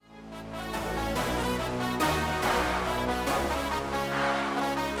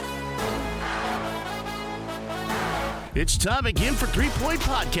It's time again for 3 Point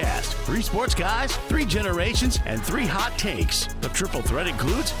Podcast. 3 sports guys, 3 generations, and 3 hot takes. The triple threat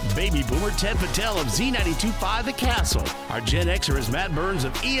includes baby boomer Ted Patel of Z92.5 The Castle. Our Gen Xer is Matt Burns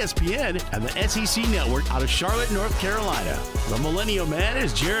of ESPN and the SEC Network out of Charlotte, North Carolina. The millennial man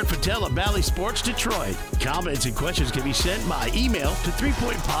is Jared Patel of Bally Sports Detroit. Comments and questions can be sent by email to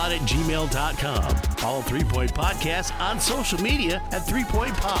 3pointpod@gmail.com. Follow 3 Point Podcast on social media at 3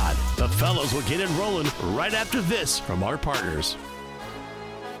 Point Pod. The fellows will get it rolling right after this from our partners.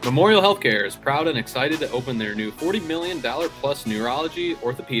 Memorial Healthcare is proud and excited to open their new $40 million plus neurology,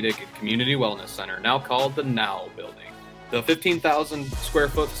 orthopedic, and community wellness center, now called the Now Building. The 15,000 square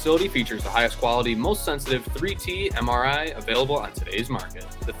foot facility features the highest quality, most sensitive 3T MRI available on today's market.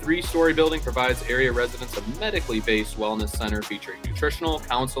 The 3-story building provides area residents a medically based wellness center featuring nutritional,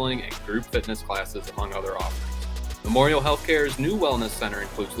 counseling, and group fitness classes, among other offerings. Memorial Healthcare's new wellness center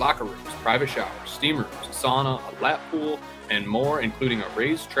includes locker rooms, private showers, steam rooms, a sauna, a lap pool, and more, including a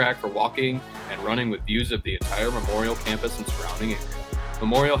raised track for walking and running with views of the entire Memorial campus and surrounding area.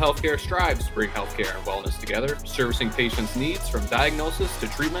 Memorial Healthcare strives to bring healthcare and wellness together, servicing patients' needs from diagnosis to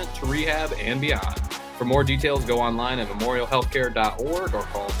treatment to rehab and beyond. For more details, go online at memorialhealthcare.org or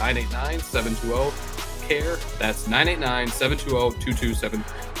call 989-720-CARE. That's 989-720-2273.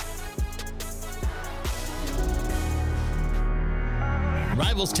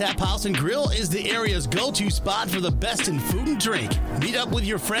 Rivals Tap House and Grill is the area's go-to spot for the best in food and drink. Meet up with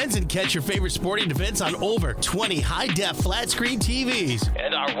your friends and catch your favorite sporting events on over 20 high-def flat-screen TVs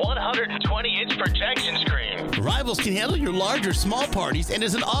and our 120-inch projection screen. Rivals can handle your large or small parties and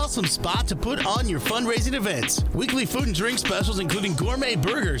is an awesome spot to put on your fundraising events. Weekly food and drink specials including gourmet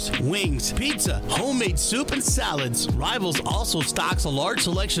burgers, wings, pizza, homemade soup, and salads. Rivals also stocks a large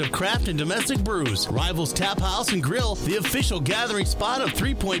selection of craft and domestic brews. Rivals Tap House and Grill, the official gathering spot of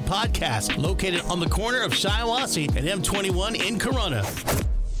 3 Point Podcast, located on the corner of Shiawassee and M21 in Corona.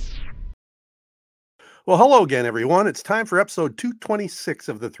 Well, hello again, everyone. It's time for episode 226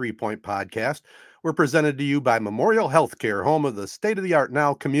 of the 3 Point Podcast. We're presented to you by Memorial Healthcare, home of the state-of-the-art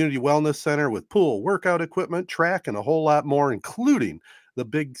Now Community Wellness Center with pool, workout equipment, track, and a whole lot more, including the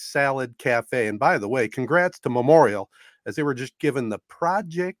Big Salad Cafe. And by the way, congrats to Memorial, as they were just given the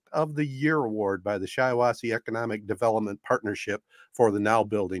Project of the Year award by the Shiawassee Economic Development Partnership for the Now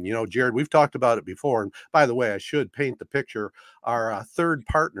Building. You know, Jared, we've talked about it before. And by the way, I should paint the picture. Our third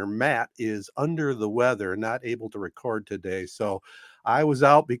partner, Matt, is under the weather, not able to record today. So I was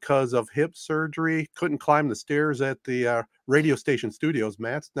out because of hip surgery, couldn't climb the stairs at the radio station studios.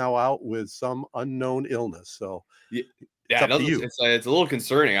 Matt's now out with some unknown illness. So yeah, it's a little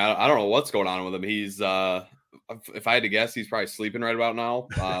concerning. I don't know what's going on with him. He's if I had to guess, he's probably sleeping right about now.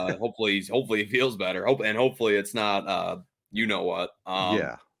 Hopefully he feels better. Hopefully it's not you know what.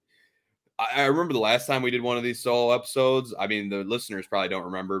 Yeah. I remember the last time we did one of these solo episodes. I mean, the listeners probably don't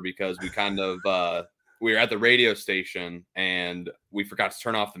remember because we kind of we were at the radio station and we forgot to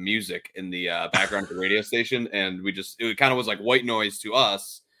turn off the music in the background of the radio station, and it kind of was like white noise to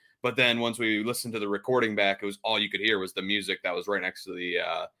us. But then once we listened to the recording back, it was all you could hear was the music that was right next to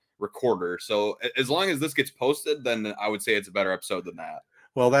the recorder. So as long as this gets posted, then I would say it's a better episode than that.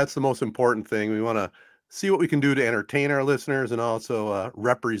 Well, that's the most important thing. We want to see what we can do to entertain our listeners and also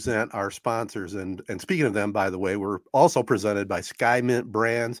represent our sponsors. And speaking of them, by the way, we're also presented by Sky Mint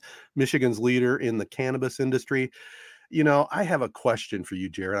Brands, Michigan's leader in the cannabis industry. You know, I have a question for you,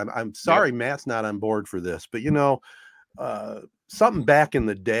 Jared. I'm sorry, yep. Matt's not on board for this, but you know, something back in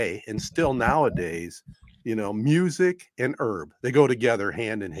the day and still nowadays, you know, music and herb, they go together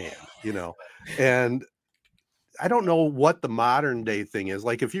hand in hand, you know, and I don't know what the modern day thing is.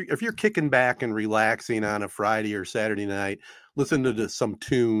 Like if you're kicking back and relaxing on a Friday or Saturday night, listening to some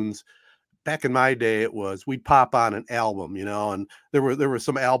tunes. Back in my day, it was we'd pop on an album, you know, and there were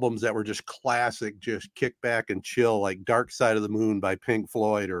some albums that were just classic, just kick back and chill, like Dark Side of the Moon by Pink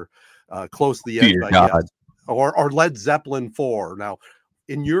Floyd or Close to the Edge by Yes, or Led Zeppelin 4. Now,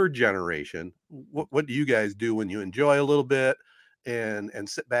 in your generation, what do you guys do when you enjoy a little bit and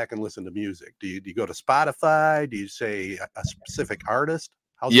sit back and listen to music? Do you go to Spotify? Do you say a specific artist?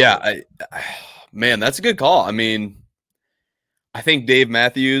 Man, that's a good call. I mean, I think Dave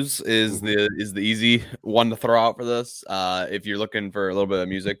Matthews is the easy one to throw out for this. If you're looking for a little bit of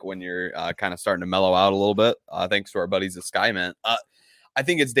music when you're kind of starting to mellow out a little bit, thanks to our buddies at Sky Mint. I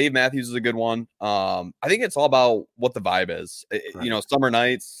think it's Dave Matthews is a good one. I think it's all about what the vibe is. Right. You know, summer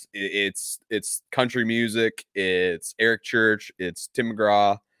nights, it's country music, it's Eric Church, it's Tim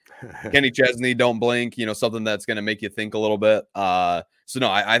McGraw, Kenny Chesney, Don't Blink. You know, something that's going to make you think a little bit. So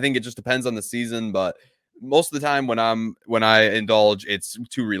no, I think it just depends on the season, but most of the time when I indulge, it's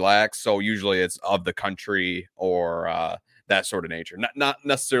to relax. So usually it's of the country or that sort of nature, not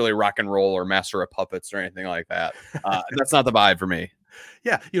necessarily rock and roll or Master of Puppets or anything like that. That's not the vibe for me.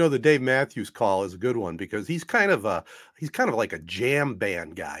 Yeah, the Dave Matthews Call is a good one because he's kind of like a jam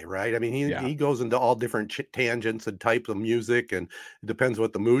band guy, right? I mean, he goes into all different tangents and types of music, and it depends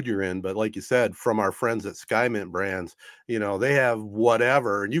what the mood you're in. But like you said, from our friends at Skymint Brands, they have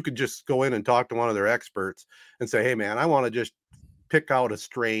whatever, and you could just go in and talk to one of their experts and say, "Hey, man, I want to just pick out a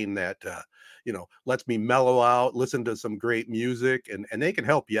strain that lets me mellow out, listen to some great music," and they can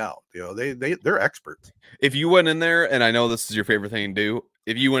help you out. They're experts. If you went in there, and I know this is your favorite thing to do,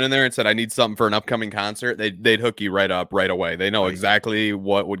 if you went in there and said, I need something for an upcoming concert, they'd hook you right up right away. They know exactly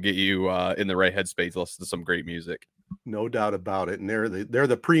what would get you in the right headspace to listen to some great music. No doubt about it. And they're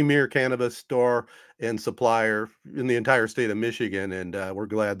the premier cannabis store and supplier in the entire state of Michigan. And we're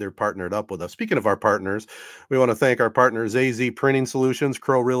glad they're partnered up with us. Speaking of our partners, we want to thank our partners, AZ Printing Solutions,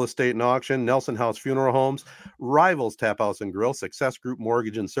 Crow Real Estate and Auction, Nelson House Funeral Homes, Rivals Tap House and Grill, Success Group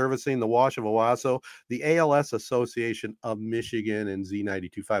Mortgage and Servicing, the Wash of Owasso, the ALS Association of Michigan, and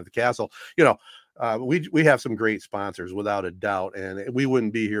Z92.5 The Castle. We have some great sponsors without a doubt, and we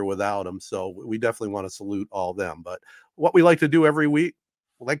wouldn't be here without them. So we definitely want to salute all of them. But what we like to do every week,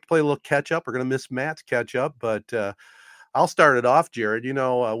 we like to play a little catch up. We're going to miss Matt's catch up, but I'll start it off, Jared.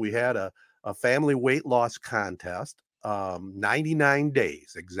 We had a family weight loss contest, 99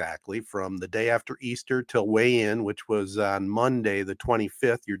 days exactly from the day after Easter till weigh in, which was on Monday, the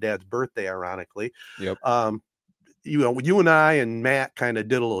 25th, your dad's birthday, ironically. Yep. You and I and Matt kind of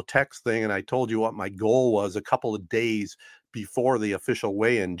did a little text thing, and I told you what my goal was a couple of days before the official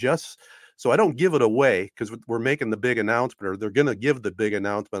weigh-in, just so I don't give it away, because we're making the big announcement, or they're going to give the big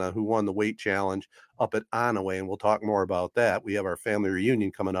announcement on who won the weight challenge up at Onaway, and we'll talk more about that. We have our family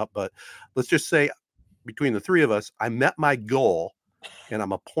reunion coming up, but let's just say between the three of us, I met my goal, and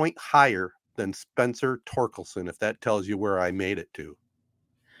I'm a point higher than Spencer Torkelson, if that tells you where I made it to.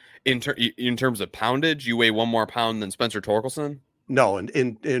 In terms of poundage, you weigh 1 more pound than Spencer Torkelson? No, and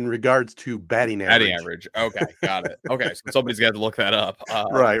in regards to batting average. Batting average. Okay, got it. Okay, so somebody's got to look that up.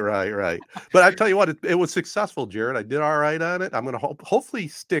 Right. But I tell you what, it was successful, Jared. I did all right on it. I'm going to hopefully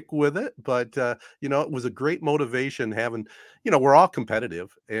stick with it. But, it was a great motivation having, we're all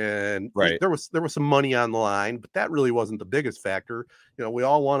competitive. And there was some money on the line, but that really wasn't the biggest factor. We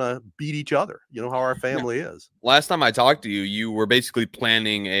all want to beat each other. You know how our family is. Last time I talked to you, you were basically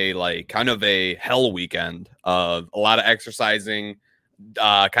planning a kind of a hell weekend of a lot of exercising,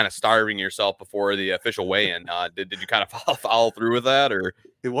 kind of starving yourself before the official weigh-in. Did you kind of follow through with that, or?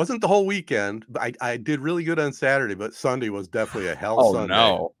 It wasn't the whole weekend, but I did really good on Saturday, but Sunday was definitely a hell Sunday.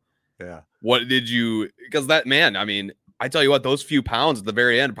 No. Yeah. What did you, because that, man, I mean, I tell you what, those few pounds at the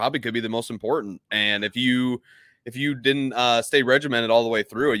very end probably could be the most important. And if you didn't stay regimented all the way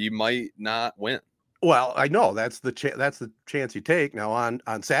through it, you might not win. Well, I know that's the chance you take. Now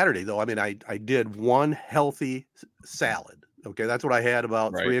on Saturday, though, I mean, I did one healthy salad. Okay, that's what I had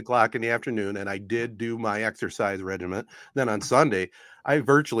about 3 o'clock in the afternoon, and I did do my exercise regimen. Then on Sunday, I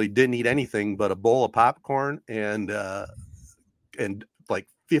virtually didn't eat anything but a bowl of popcorn and like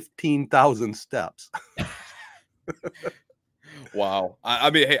 15,000 steps. Wow. I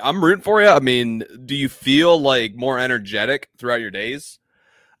mean, hey, I'm rooting for you. I mean, do you feel like more energetic throughout your days?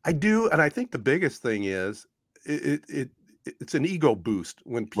 I do, and I think the biggest thing is it's an ego boost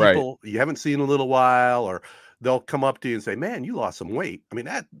when people you haven't seen in a little while, or they'll come up to you and say, "Man, you lost some weight." I mean,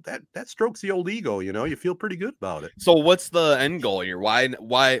 that strokes the old ego. You feel pretty good about it. So, what's the end goal here?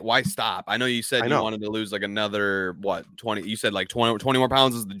 Why stop? I know you said you wanted to lose like another 20. You said like 20 more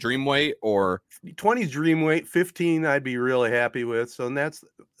pounds is the dream weight, or 20 is dream weight. 15, I'd be really happy with. So, and that's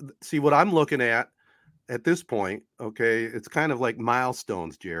what I'm looking at this point. Okay, it's kind of like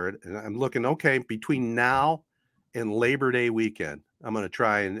milestones, Jared. And I'm looking between now and Labor Day weekend, I'm going to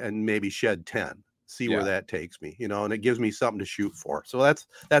try and maybe shed 10. See where that takes me, and it gives me something to shoot for. So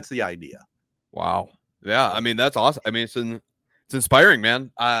that's the idea. Wow. Yeah. I mean, that's awesome. I mean, it's inspiring,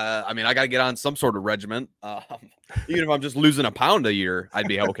 man. I mean, I got to get on some sort of regimen. Even if I'm just losing a pound a year, I'd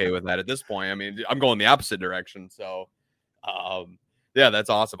be okay with that at this point. I mean, I'm going the opposite direction. So, yeah, that's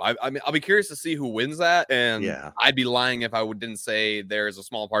awesome. I mean, I'll be curious to see who wins that. And I'd be lying if I didn't say there's a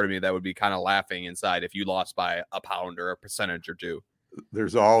small part of me that would be kind of laughing inside if you lost by a pound or a percentage or two.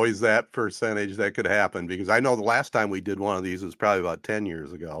 There's always that percentage that could happen, because I know the last time we did one of these was probably about 10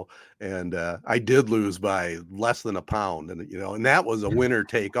 years ago, and I did lose by less than a pound, and that was a winner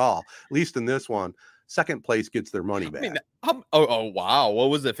take all. At least in this one, second place gets their money back. I mean, wow, what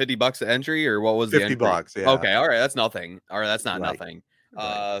was it? $50 entry, or what was $50? Yeah. Okay, all right, that's nothing. All right, that's not nothing.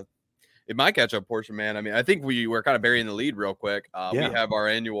 in my catch-up portion, man, I mean, I think we're kind of burying the lead real quick. We have our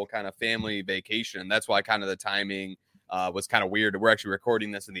annual kind of family vacation. That's why kind of the timing was kind of weird. We're actually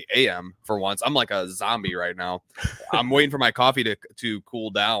recording this in the AM for once. I'm like a zombie right now. I'm waiting for my coffee to cool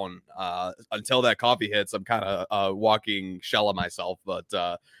down. Until that coffee hits, I'm kind of a walking shell of myself. But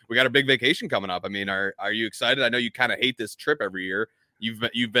we got a big vacation coming up. I mean, are you excited? I know you kind of hate this trip every year.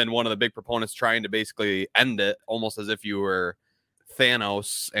 You've been one of the big proponents trying to basically end it, almost as if you were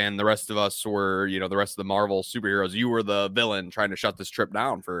Thanos and the rest of us were, the rest of the Marvel superheroes. You were the villain trying to shut this trip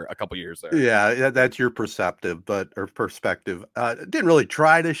down for a couple years there. Yeah, that's your perspective. Didn't really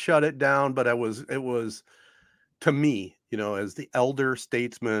try to shut it down, but it was to me, as the elder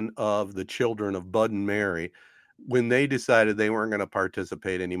statesman of the children of Bud and Mary, when they decided they weren't going to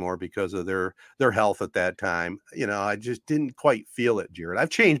participate anymore because of their health at that time, I just didn't quite feel it, Jared.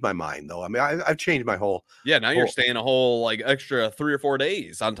 I've changed my mind, though. I mean, I've changed my whole. Yeah, now you're staying a whole extra 3 or 4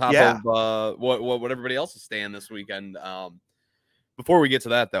 days on top of what everybody else is staying this weekend. Before we get to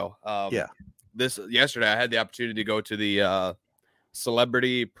that, though, yesterday I had the opportunity to go to the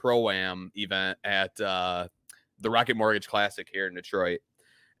Celebrity Pro-Am event at the Rocket Mortgage Classic here in Detroit,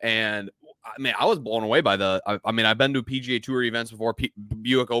 and I mean, I was blown away by I've been to PGA Tour events before,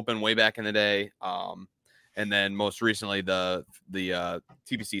 Buick Open way back in the day. And then most recently the TPC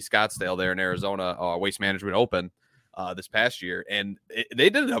Scottsdale there in Arizona, Waste Management Open this past year. And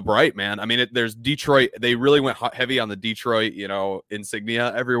they did it up right, man. I mean, there's Detroit. They really went heavy on the Detroit,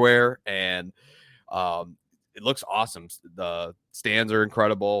 insignia everywhere. And it looks awesome. The stands are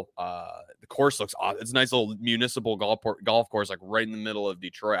incredible. The course looks awesome. It's a nice little municipal golf course, like right in the middle of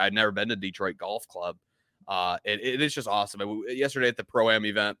Detroit. I'd never been to Detroit Golf Club. It is just awesome. Yesterday at the Pro-Am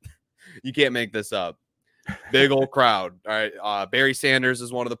event, you can't make this up. Big old crowd. All right. Barry Sanders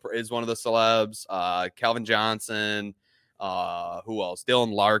is one of the celebs. Calvin Johnson. Who else?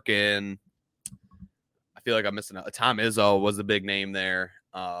 Dylan Larkin. I feel like I'm missing out. Tom Izzo was the big name there.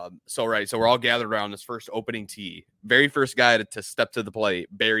 So we're all gathered around this first opening tee. Very first guy to step to the plate,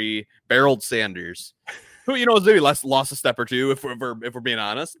 Barreled Sanders, who is maybe lost a step or two if we're being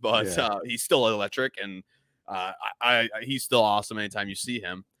honest, but he's still electric, and he's still awesome anytime you see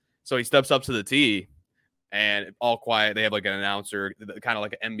him. So he steps up to the tee, and all quiet. They have like an announcer, kind of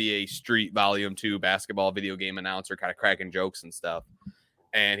like an NBA Street Volume 2 basketball video game announcer, kind of cracking jokes and stuff.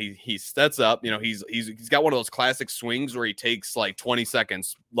 And he steps up, he's got one of those classic swings where he takes like 20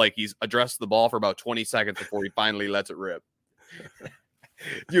 seconds, like he's addressed the ball for about 20 seconds before he finally lets it rip.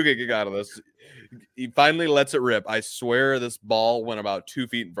 You get out of this. He finally lets it rip. I swear this ball went about 2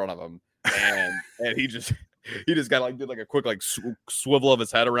 feet in front of him, and he just got did a quick swivel of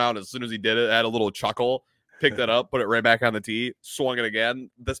his head around. As soon as he did it, had a little chuckle. Picked it up, put it right back on the tee, swung it again.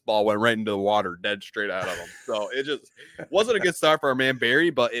 This ball went right into the water, dead straight out of him. So it just wasn't a good start for our man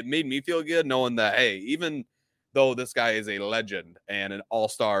Barry, but it made me feel good knowing that, hey, even though this guy is a legend and an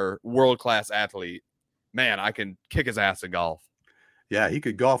all-star world-class athlete, man, I can kick his ass in golf. Yeah, he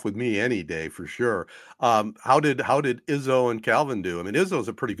could golf with me any day for sure. How did Izzo and Calvin do? I mean, Izzo's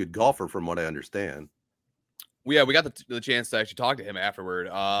a pretty good golfer from what I understand. We got the chance to actually talk to him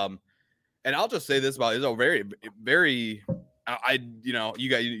afterward. And I'll just say this about Izzo, very, very, you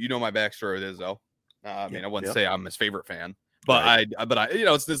know my backstory with Izzo. I mean, I wouldn't say I'm his favorite fan, but right.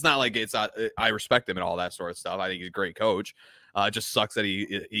 It's not like I respect him and all that sort of stuff. I think he's a great coach. It just sucks that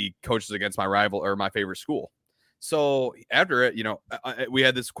he coaches against my rival or my favorite school. So after it, we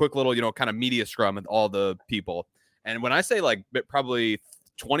had this quick little, kind of media scrum with all the people. And when I say probably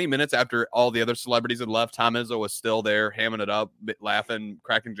 20 minutes after all the other celebrities had left, Tom Izzo was still there, hamming it up, laughing,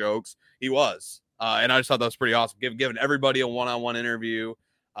 cracking jokes. He was. And I just thought that was pretty awesome. Giving everybody a one-on-one interview,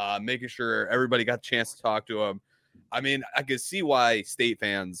 making sure everybody got a chance to talk to him. I mean, I could see why State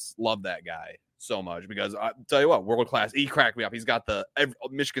fans love that guy so much because I tell you what, world class. He cracked me up. He's got the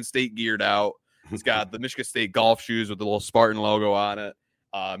Michigan State geared out. He's got the Michigan State golf shoes with the little Spartan logo on it,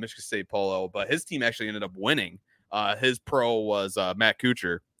 Michigan State polo. But his team actually ended up winning. His pro was Matt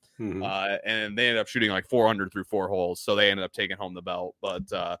Kuchar, and they ended up shooting like 400 through 4 holes, so they ended up taking home the belt. But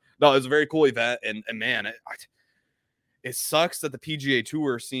no, it was a very cool event, and man, it sucks that the PGA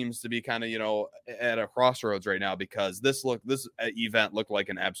Tour seems to be kind of at a crossroads right now because this event looked like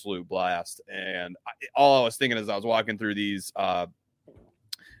an absolute blast, and all I was thinking as I was walking through these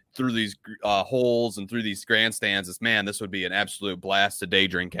holes and through these grandstands is, man, this would be an absolute blast to day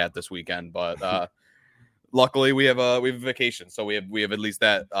drink at this weekend, but. Luckily, we have a vacation, so we have at least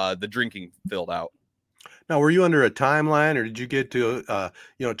that the drinking filled out. Now, were you under a timeline, or did you get to,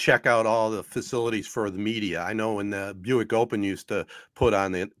 check out all the facilities for the media? I know when the Buick Open used to put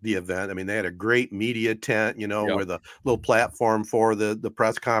on the event, I mean, they had a great media tent, Yep. with a little platform for the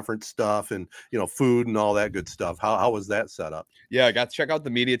press conference stuff and, food and all that good stuff. How was that set up? Yeah, I got to check out the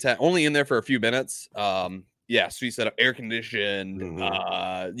media tent. Only in there for a few minutes. Yeah, so you set up air conditioned,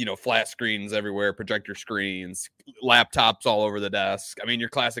 flat screens everywhere, projector screens, laptops all over the desk. I mean, your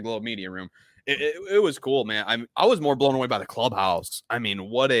classic little media room. It was cool, man. I was more blown away by the clubhouse. I mean,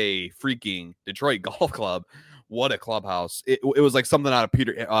 what a freaking Detroit Golf Club! What a clubhouse! It was like something out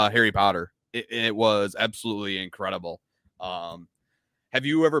of Harry Potter. It was absolutely incredible. Have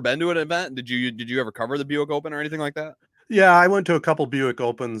you ever been to an event? Did you ever cover the Buick Open or anything like that? Yeah, I went to a couple Buick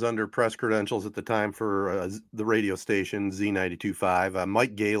Opens under press credentials at the time for the radio station Z92.5.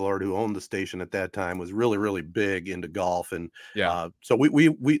 Mike Gaylord, who owned the station at that time, was really, really big into golf, and so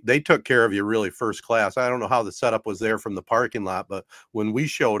they took care of you really first class. I don't know how the setup was there from the parking lot, but when we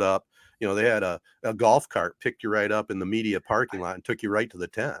showed up, they had a golf cart picked you right up in the media parking lot and took you right to the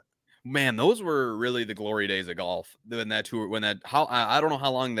tent. Man, those were really the glory days of golf. When that tour, I don't know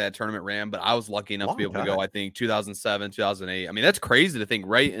how long that tournament ran, but I was lucky enough to be able to go. I think 2007, 2008. I mean, that's crazy to think,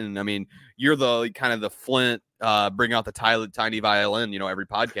 right? And I mean, you're the kind of the Flint, bring out the tiny violin. Every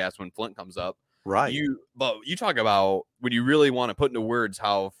podcast when Flint comes up, right? But you talk about when you really want to put into words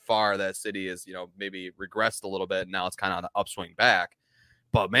how far that city is. Maybe regressed a little bit. And now it's kind of on the upswing back.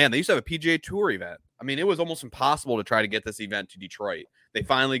 But man, they used to have a PGA Tour event. I mean, it was almost impossible to try to get this event to Detroit. They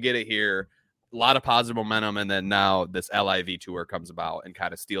finally get it here. A lot of positive momentum, and then now this LIV Tour comes about and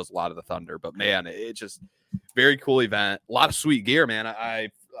kind of steals a lot of the thunder. But man, it's just very cool event. A lot of sweet gear, man.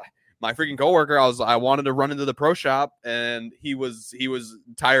 My freaking coworker, I wanted to run into the pro shop, and he was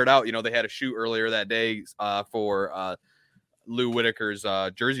tired out. They had a shoot earlier that day for Lou Whitaker's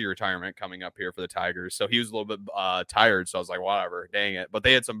jersey retirement coming up here for the Tigers. So he was a little bit tired. So I was like, whatever, dang it. But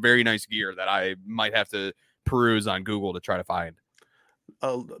they had some very nice gear that I might have to peruse on Google to try to find.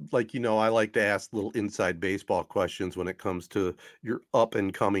 I like to ask little inside baseball questions when it comes to your up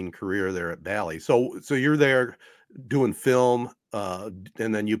and coming career there at Bally. So you're there doing film, and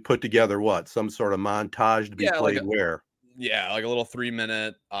then you put together some sort of montage to be played where? Yeah, like a little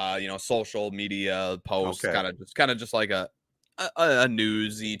 3-minute, social media post, kind of just like a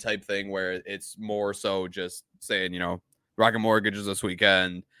newsy type thing where it's more so just saying, Rocket Mortgages this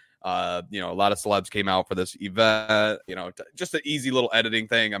weekend. A lot of celebs came out for this event, just an easy little editing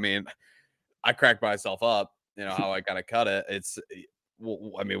thing. I mean, I cracked myself up, how I got to cut it.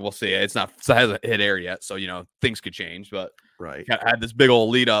 We'll see. It hasn't hit air yet. So, things could change, but right. I had this big old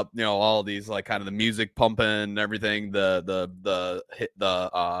lead up, all these like kind of the music pumping and everything, the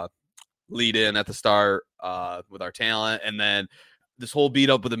lead in at the start with our talent. And then this whole beat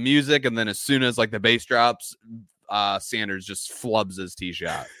up with the music. And then as soon as like the bass drops, Sanders just flubs his tee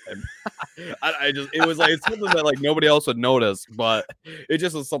shot. And it was like, it's something that like nobody else would notice, but it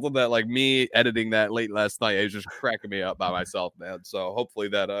just was something that like me editing that late last night, it was just cracking me up by myself, man. So hopefully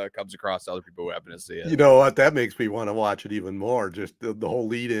that comes across to other people who happen to see it. You know what? That makes me want to watch it even more. Just the whole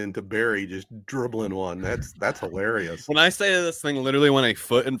lead in to Barry just dribbling one. That's hilarious. When I say this thing literally went a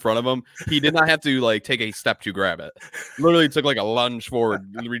foot in front of him, he did not have to like take a step to grab it. Literally took like a lunge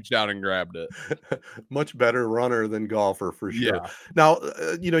forward, reached down and grabbed it. Much better runner than golfer for sure. Yeah. Now,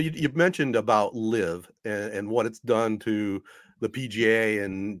 you've mentioned about LIV and what it's done to the PGA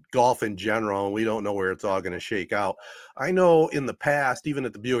and golf in general, and we don't know where it's all going to shake out. I know in the past, even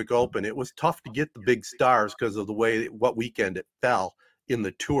at the Buick Open, it was tough to get the big stars because of the way what weekend it fell in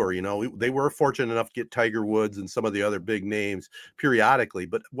the tour. They were fortunate enough to get Tiger Woods and some of the other big names periodically,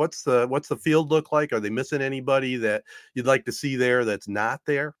 but what's the field look like? Are they missing anybody that you'd like to see there that's not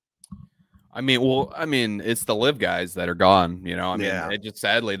there? It's the LIV guys that are gone, it just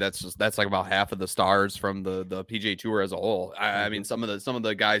sadly that's like about half of the stars from the PGA Tour as a whole. I mean, some of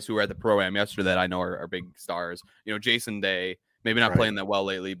the guys who were at the Pro-Am yesterday that I know are big stars, Jason Day, maybe not playing that well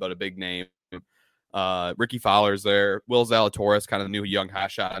lately, but a big name. Ricky Fowler's there. Will Zalatoris, kind of the new young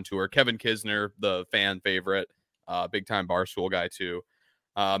hotshot on tour. Kevin Kisner, the fan favorite, big time Barstool guy too.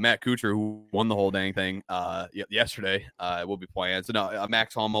 Matt Kuchar, who won the whole dang thing yesterday, will be playing. So no,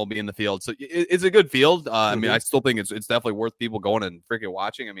 Max Homa will be in the field. So it's a good field. I mean, I still think it's definitely worth people going and freaking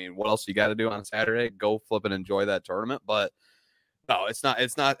watching. I mean, what else you got to do on Saturday? Go flip and enjoy that tournament. But no, it's not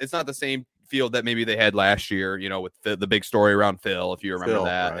the same field that maybe they had last year. With the big story around Phil, if you remember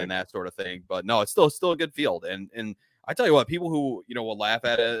that, right, and that sort of thing. But no, it's still a good field. And I tell you what, people who will laugh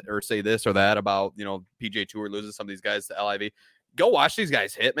at it or say this or that about PGA Tour loses some of these guys to LIV. Go watch these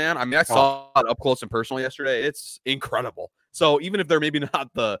guys hit, man. I mean, I saw it up close and personal yesterday. It's incredible. So even if they're maybe not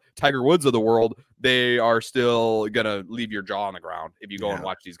the Tiger Woods of the world, they are still gonna leave your jaw on the ground if you go and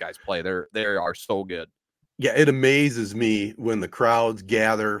watch these guys play. They are so good. Yeah, it amazes me when the crowds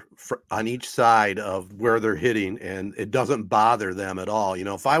gather on each side of where they're hitting, and it doesn't bother them at all. You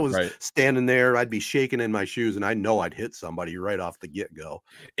know, if I was standing there, I'd be shaking in my shoes, and I know I'd hit somebody right off the get-go.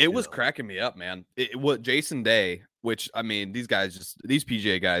 It was cracking me up, man. What Jason Day, which, I mean, these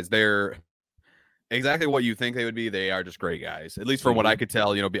PGA guys, they're exactly what you think they would be. They are just great guys, at least from what I could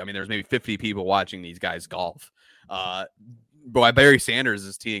tell. You know, I mean, there's maybe 50 people watching these guys golf. But Barry Sanders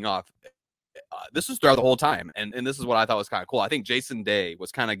is teeing off. This was throughout the whole time, and this is what I thought was kind of cool. I think Jason Day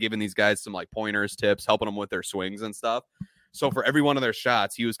was kind of giving these guys some like pointers, tips, helping them with their swings and stuff. So for every one of their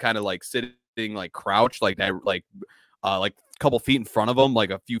shots, he was kind of like sitting like crouched, like that, like a couple feet in front of them,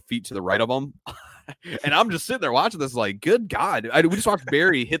 like a few feet to the right of them. And I'm just sitting there watching this, like, good God, we just watched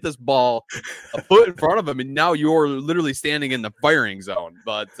Barry hit this ball a foot in front of him, and now you're literally standing in the firing zone.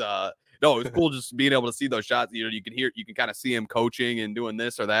 But no, it was cool just being able to see those shots. You know, you can kind of see him coaching and doing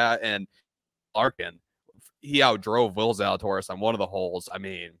this or that, and Larkin, he outdrove Will Zalatoris on one of the holes. I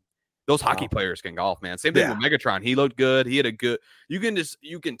mean, those hockey players can golf, man. Same thing with Megatron. He looked good. He had a good. You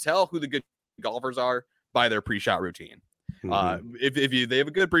can tell who the good golfers are by their pre-shot routine. If they have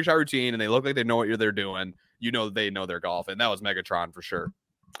a good pre-shot routine and they look like they know what they're doing, you know they know their golf, and that was Megatron for sure.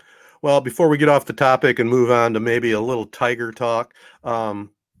 Well, before we get off the topic and move on to maybe a little Tiger talk,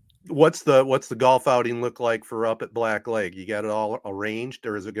 what's the golf outing look like for up at Black Leg? You got it all arranged,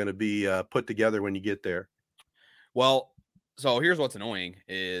 or is it going to be put together when you get there? Well, so here's what's annoying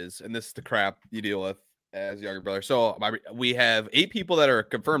is, and this is the crap you deal with as a younger brother. So we have 8 people that are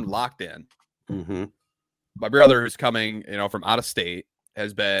confirmed locked in. My brother who's coming, you know, from out of state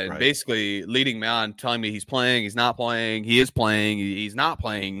has been basically leading me on, telling me he's playing, he's not playing, he is playing, he's not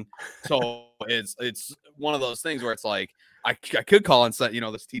playing. So it's one of those things where it's like, I could call and set, you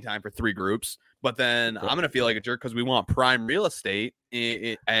know, this tee time for 3 groups, but then I'm going to feel like a jerk because we want prime real estate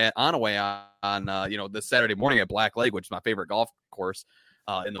at Onaway on you know, this Saturday morning at Black Lake, which is my favorite golf course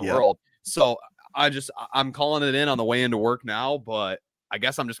in the world. So I'm calling it in on the way into work now, but I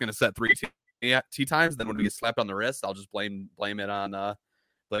guess I'm just going to set 3 tee times. Then when we get slapped on the wrist, I'll just blame it on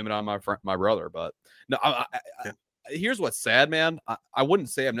my brother. But no, here's what's sad, man. I wouldn't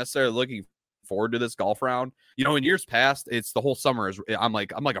say I'm necessarily looking forward to this golf round. You know, in years past, it's the whole summer I'm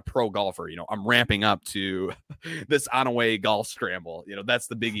like a pro golfer. You know, I'm ramping up to this Onaway golf scramble. You know, that's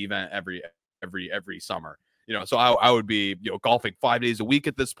the big event every summer. You know, so I would be, you know, golfing 5 days a week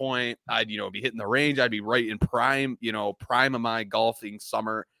at this point. I'd, you know, be hitting the range. I'd be right in prime of my golfing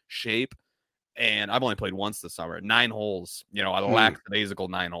summer shape. And I've only played once this summer, 9 holes. You know, I lackadaisical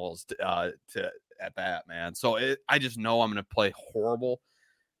 9 holes at that, man. So I just know I'm going to play horrible,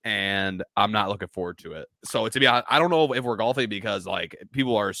 and I'm not looking forward to it. So to be honest, I don't know if we're golfing because like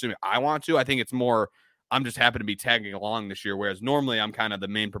people are assuming I want to. I think it's more I'm just happen to be tagging along this year, whereas normally I'm kind of the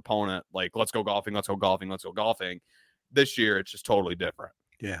main proponent. Like, let's go golfing, let's go golfing, let's go golfing. This year, it's just totally different.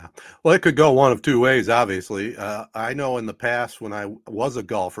 Yeah. Well, it could go one of 2 ways, obviously. I know in the past when I was a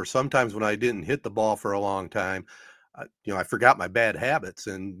golfer, sometimes when I didn't hit the ball for a long time, you know, I forgot my bad habits,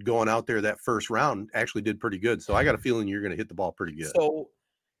 and going out there that first round actually did pretty good. So I got a feeling you're going to hit the ball pretty good. So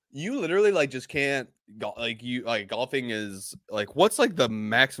you literally like just can't golfing is like, what's like the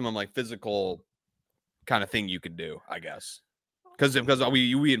maximum like physical kind of thing you can do, I guess. Because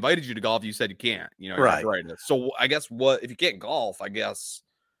we invited you to golf, you said you can't, you know, right. So I guess what if you can't golf, I guess.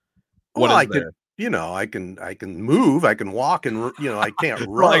 Well, I can move, I can walk, and you know, I can't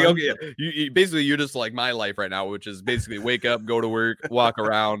run. Like, okay, you basically you're just like my life right now, which is basically wake up, go to work, walk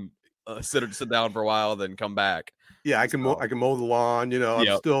around, sit down for a while, then come back. Yeah, I can mow the lawn. You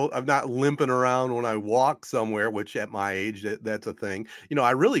know, I'm not limping around when I walk somewhere, which at my age that's a thing. You know,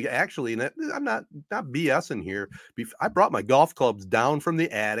 I really actually, and I'm not BSing here. I brought my golf clubs down from the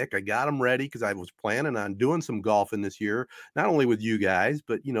attic. I got them ready because I was planning on doing some golfing this year, not only with you guys,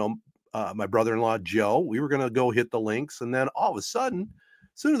 but you know, my brother-in-law Joe. We were going to go hit the links, and then all of a sudden,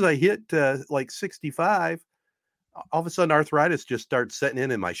 as soon as I hit like 65. All of a sudden arthritis just starts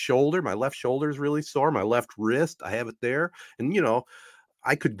setting in my shoulder. My left shoulder is really sore. My left wrist, I have it there. And, you know,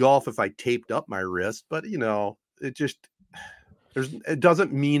 I could golf if I taped up my wrist, but, you know, it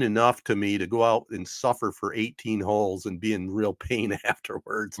doesn't mean enough to me to go out and suffer for 18 holes and be in real pain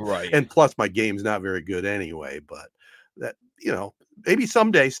afterwards. Right. And plus my game's not very good anyway, but that, you know, maybe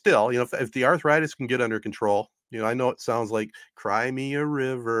someday still, you know, if the arthritis can get under control. You know, I know it sounds like cry me a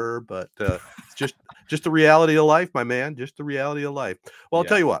river, but it's just the reality of life, my man. Just the reality of life. Well, I'll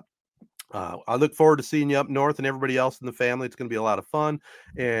tell you what. I look forward to seeing you up north and everybody else in the family. It's going to be a lot of fun.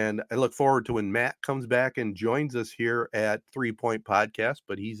 And I look forward to when Matt comes back and joins us here at 3 Point Podcast,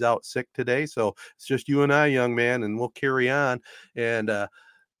 but he's out sick today. So it's just you and I, young man, and we'll carry on and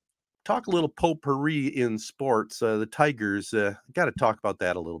talk a little potpourri in sports. The Tigers, got to talk about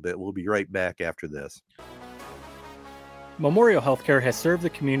that a little bit. We'll be right back after this. Memorial Healthcare has served the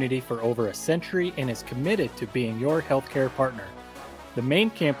community for over a century and is committed to being your healthcare partner. The main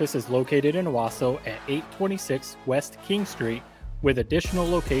campus is located in Owasso at 826 West King Street, with additional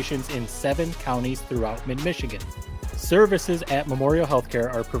locations in 7 counties throughout mid-Michigan. Services at Memorial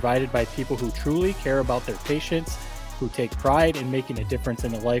Healthcare are provided by people who truly care about their patients, who take pride in making a difference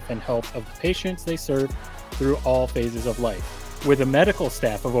in the life and health of the patients they serve through all phases of life. With a medical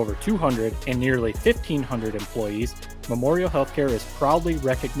staff of over 200 and nearly 1,500 employees, Memorial Healthcare is proudly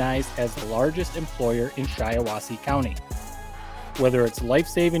recognized as the largest employer in Shiawassee County. Whether it's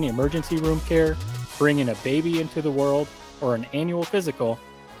life-saving emergency room care, bringing a baby into the world, or an annual physical,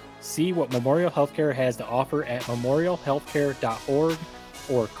 see what Memorial Healthcare has to offer at memorialhealthcare.org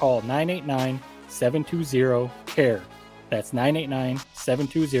or call 989-720-CARE. That's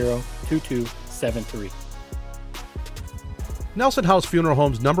 989-720-2273. Nelson House Funeral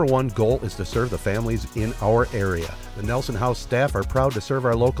Home's #1 goal is to serve the families in our area. The Nelson House staff are proud to serve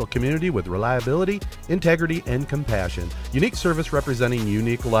our local community with reliability, integrity, and compassion. Unique service representing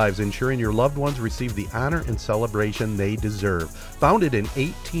unique lives, ensuring your loved ones receive the honor and celebration they deserve. Founded in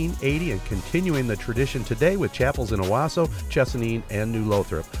 1880 and continuing the tradition today with chapels in Owasso, Chesaning, and New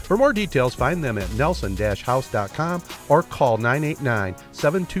Lothrop. For more details, find them at nelson-house.com or call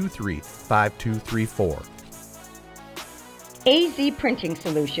 989-723-5234. AZ Printing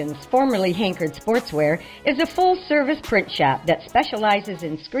Solutions, formerly Hankered Sportswear, is a full-service print shop that specializes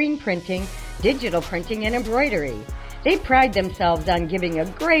in screen printing, digital printing, and embroidery. They pride themselves on giving a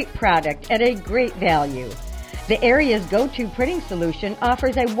great product at a great value. The area's go-to printing solution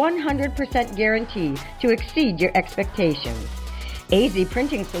offers a 100% guarantee to exceed your expectations. AZ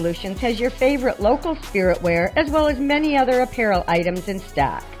Printing Solutions has your favorite local spiritware as well as many other apparel items in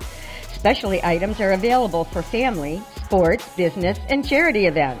stock. Specialty items are available for family, sports, business, and charity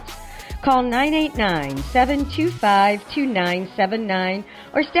events. Call 989-725-2979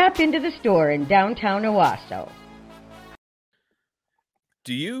 or stop into the store in downtown Owasso.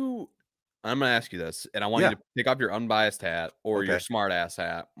 I'm going to ask you this, and I want you to pick up your unbiased hat or your smart ass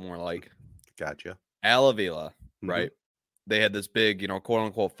hat, more like. Gotcha. Al Avila, right? They had this big, quote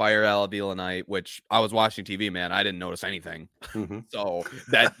unquote fire Al Avila night, which I was watching TV, man. I didn't notice anything. So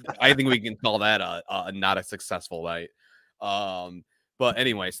that I think we can call that a not a successful night. But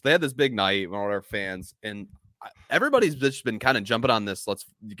anyways, they had this big night with all our fans, and everybody's just been kind of jumping on this. Let's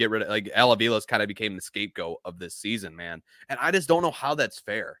get rid of Al Avila's kind of became the scapegoat of this season, man. And I just don't know how that's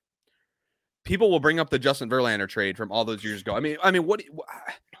fair. People will bring up the Justin Verlander trade from all those years ago. I mean,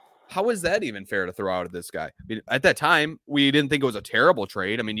 how is that even fair to throw out at this guy? I mean, at that time, we didn't think it was a terrible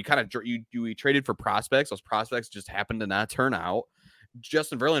trade. I mean, you traded for prospects. Those prospects just happened to not turn out.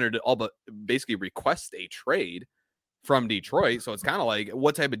 Justin Verlander did all but basically request a trade from Detroit. So it's kind of like,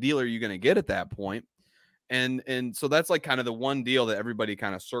 what type of deal are you going to get at that point? And so that's like kind of the one deal that everybody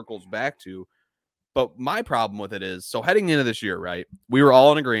kind of circles back to. But my problem with it is, so heading into this year, right, we were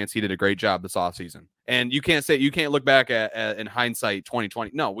all in agreement he did a great job this offseason. And you can't look back at in hindsight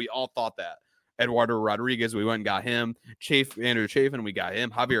 2020. No, we all thought that. Eduardo Rodriguez, we went and got him. Andrew Chafin, we got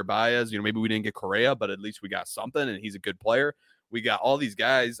him. Javier Baez, maybe we didn't get Correa, but at least we got something, and he's a good player. We got all these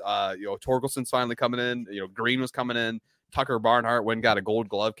guys. Torkelson's finally coming in. Green was coming in. Tucker Barnhart went and got a Gold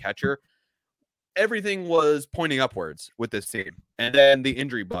Glove catcher. Everything was pointing upwards with this team, and then the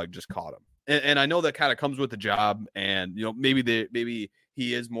injury bug just caught him. And I know that kind of comes with the job, and maybe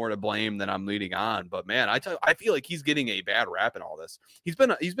he is more to blame than I'm leading on. But man, I feel like he's getting a bad rap in all this. He's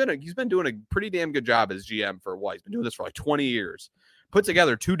been doing a pretty damn good job as GM for what? He's been doing this for like 20 years. Put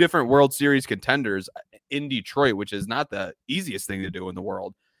together 2 different World Series contenders in Detroit, which is not the easiest thing to do in the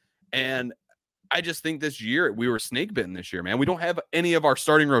world. And I just think this year we were snake bitten this year, man. We don't have any of our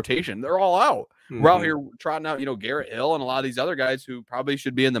starting rotation. They're all out. We're out here trotting out, Garrett Hill and a lot of these other guys who probably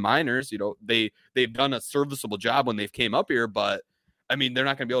should be in the minors. They've done a serviceable job when they've came up here, but I mean, they're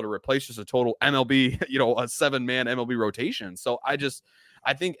not going to be able to replace just a total MLB, a 7-man MLB rotation. So I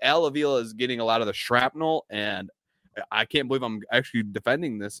think Al Avila is getting a lot of the shrapnel, and I can't believe I'm actually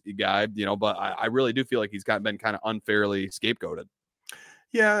defending this guy, but I really do feel like he's been kind of unfairly scapegoated.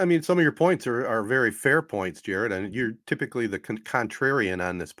 Yeah, I mean, some of your points are very fair points, Jared, and you're typically the contrarian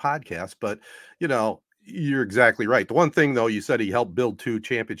on this podcast, but, you're exactly right. The one thing, though, you said he helped build 2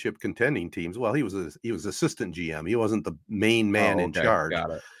 championship contending teams. Well, he was assistant GM. He wasn't the main man in charge.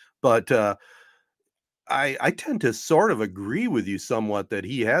 Got it. But I tend to sort of agree with you somewhat that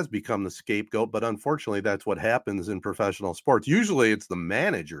he has become the scapegoat, but unfortunately, that's what happens in professional sports. Usually it's the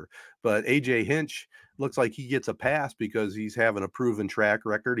manager, but AJ Hinch looks like he gets a pass because he's having a proven track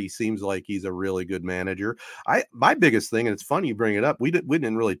record. He seems like he's a really good manager. My biggest thing, and it's funny you bring it up, we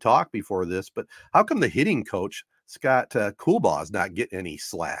didn't really talk before this, but how come the hitting coach, Scott Coolbaugh, is not getting any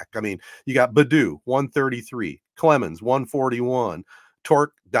slack? I mean, you got Baду, 133, Clemens, 141,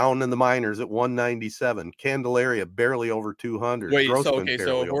 Torque down in the minors at 197. Candelaria barely over 200. Wait, Grossman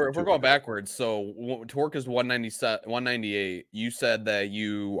so if we're going 200. backwards, so Torque is 197, 198. You said that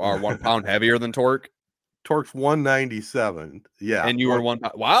you are 1 pound heavier than Torque. Torque's 197. Yeah. And you were 1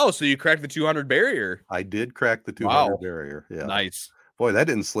 pound. Wow. So you cracked the 200 barrier. I did crack the 200 Wow. barrier. Yeah. Nice. Boy, that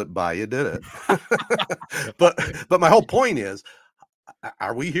didn't slip by you, did it? but my whole point is,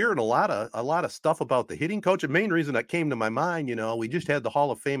 are we hearing a lot of stuff about the hitting coach? The main reason that came to my mind, we just had the Hall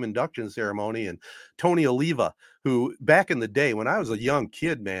of Fame induction ceremony, and Tony Oliva, who back in the day when I was a young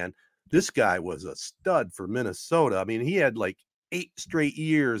kid, man, this guy was a stud for Minnesota. I mean, he had like 8 straight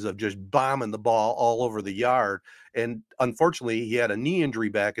years of just bombing the ball all over the yard. And unfortunately, he had a knee injury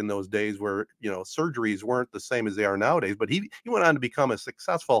back in those days where, surgeries weren't the same as they are nowadays. But he went on to become a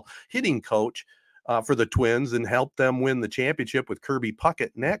successful hitting coach for the Twins and helped them win the championship with Kirby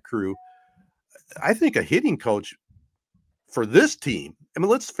Puckett and that crew. I think a hitting coach for this team, I mean,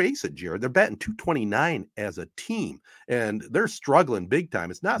 let's face it, Jared, they're batting .229 as a team, and they're struggling big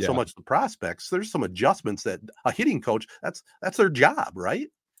time. It's not so much the prospects. There's some adjustments that a hitting coach, that's their job, right?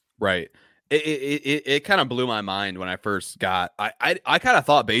 Right. It kind of blew my mind when I first got, I kind of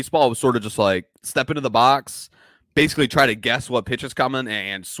thought baseball was sort of just like step into the box, basically try to guess what pitch is coming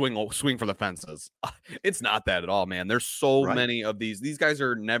and swing for the fences. It's not that at all, man. There's so many of these guys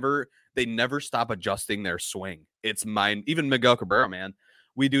they never stop adjusting their swing. It's mine. Even Miguel Cabrera, man,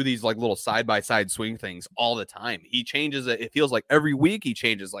 we do these like little side-by-side swing things all the time. He changes it. It feels like every week he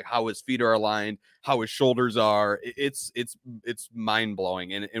changes like how his feet are aligned, how his shoulders are. It's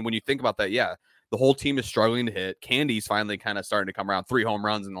mind-blowing. And when you think about that, yeah, the whole team is struggling to hit. Candy's finally kind of starting to come around, 3 home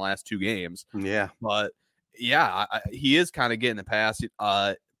runs in the last 2 games. Yeah. But yeah, he is kind of getting the pass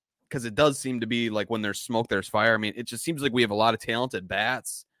because it does seem to be like when there's smoke, there's fire. I mean, it just seems like we have a lot of talented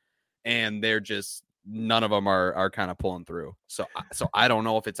bats, and they're just none of them are kind of pulling through. So I don't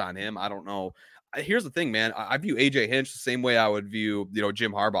know if it's on him. I don't know. Here's the thing, man. I view AJ Hinch the same way I would view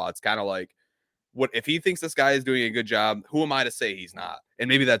Jim Harbaugh. It's kind of like, what if he thinks this guy is doing a good job? Who am I to say he's not? And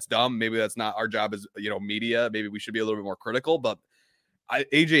maybe that's dumb. Maybe that's not our job as media. Maybe we should be a little bit more critical, but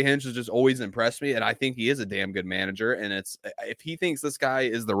AJ Hinch has just always impressed me, and I think he is a damn good manager. And if he thinks this guy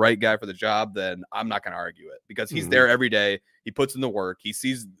is the right guy for the job, then I'm not going to argue it, because he's there every day. He puts in the work. He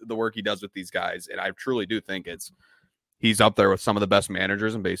sees the work he does with these guys, and I truly do think he's up there with some of the best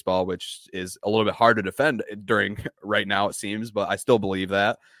managers in baseball, which is a little bit hard to defend during right now, it seems, but I still believe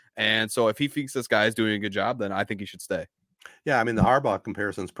that. And so if he thinks this guy is doing a good job, then I think he should stay. Yeah, I mean, the Harbaugh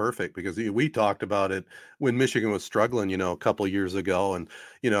comparison is perfect, because we talked about it when Michigan was struggling, a couple of years ago, and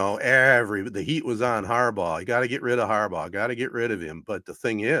the heat was on Harbaugh. You got to get rid of Harbaugh, got to get rid of him. But the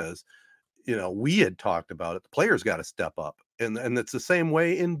thing is, we had talked about it. The players got to step up, and it's the same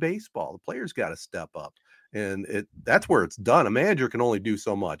way in baseball. The players got to step up, and that's where it's done. A manager can only do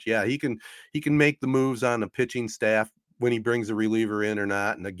so much. Yeah, he can make the moves on the pitching staff when he brings a reliever in or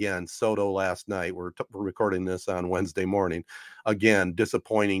not. And again, Soto last night, we're recording this on Wednesday morning, again,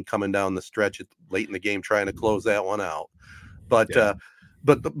 disappointing coming down the stretch late in the game, trying to close that one out. But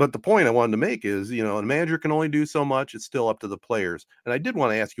the point I wanted to make is, a manager can only do so much. It's still up to the players. And I did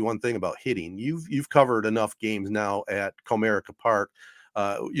want to ask you one thing about hitting. You've covered enough games now at Comerica Park,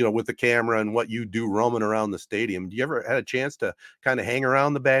 with the camera and what you do roaming around the stadium. Do you ever had a chance to kind of hang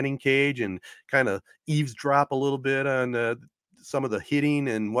around the batting cage and kind of eavesdrop a little bit on some of the hitting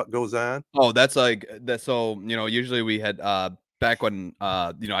and what goes on? Oh, that's like that. So, usually we had back when,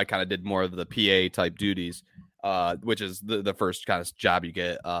 I kind of did more of the PA type duties, which is the first kind of job you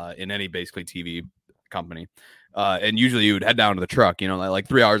get in any basically TV company. And usually you would head down to the truck, like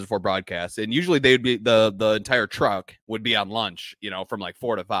 3 hours before broadcast. And usually they would be the entire truck would be on lunch, from like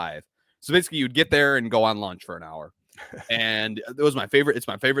 4 to 5. So basically you'd get there and go on lunch for an hour. And it was my favorite. It's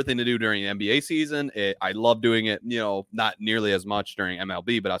my favorite thing to do during the NBA season. I love doing it, not nearly as much during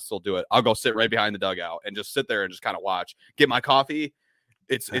MLB, but I still do it. I'll go sit right behind the dugout and just sit there and just kind of watch, get my coffee.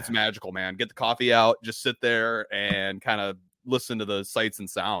 It's magical, man. Get the coffee out, just sit there and kind of listen to the sights and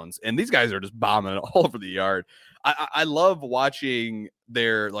sounds. And these guys are just bombing it all over the yard. I love watching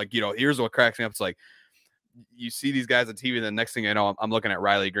their, like, here's what cracks me up. It's like, you see these guys on TV, and the next thing I know, I'm looking at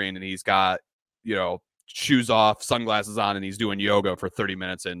Riley Green, and he's got, shoes off, sunglasses on, and he's doing yoga for 30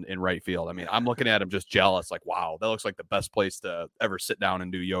 minutes in right field. I mean, I'm looking at him just jealous, like, wow, that looks like the best place to ever sit down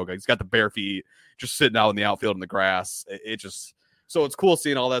and do yoga. He's got the bare feet, just sitting out in the outfield in the grass. So it's cool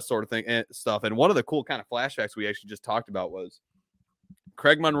seeing all that sort of thing and stuff. And one of the cool kind of flashbacks we actually just talked about was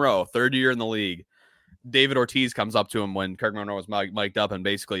Craig Monroe, third year in the league. David Ortiz comes up to him when Craig Monroe was mic'd up and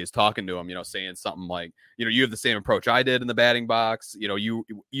basically is talking to him, saying something like, you have the same approach I did in the batting box.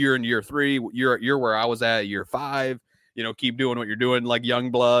 You're in year 3, you're where I was at year 5, keep doing what you're doing, like young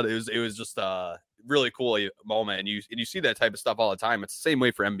blood. It was just a really cool moment. And you see that type of stuff all the time. It's the same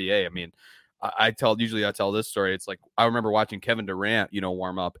way for NBA. I mean, I tell this story. It's like, I remember watching Kevin Durant,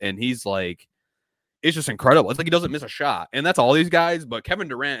 warm up, and he's like, it's just incredible. It's like he doesn't miss a shot. And that's all these guys. But Kevin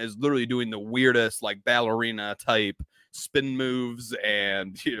Durant is literally doing the weirdest, like, ballerina type spin moves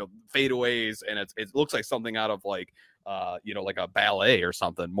and, fadeaways. And it looks like something out of like a ballet or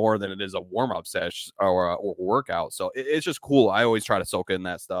something more than it is a warm-up session or workout. So it's just cool. I always try to soak in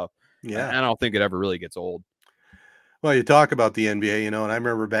that stuff. Yeah. And I don't think it ever really gets old. Well, you talk about the NBA, and I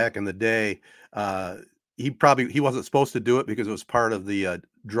remember back in the day, he wasn't supposed to do it because it was part of the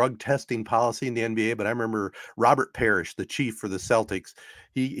drug testing policy in the NBA. But I remember Robert Parrish, the chief for the Celtics,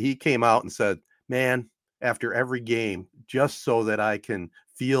 he came out and said, man, after every game, just so that I can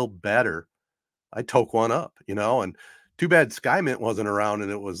feel better, I toke one up, and too bad Sky Mint wasn't around and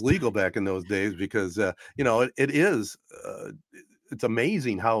it was legal back in those days because, it's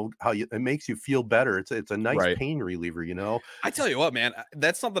amazing how it makes you feel better. It's a nice pain reliever, I tell you what, man,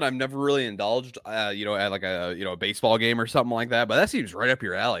 that's something I've never really indulged, at like a baseball game or something like that. But that seems right up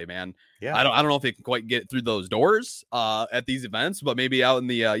your alley, man. Yeah. I don't know if they can quite get through those doors at these events, but maybe out in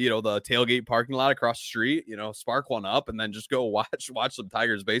the the tailgate parking lot across the street, spark one up and then just go watch some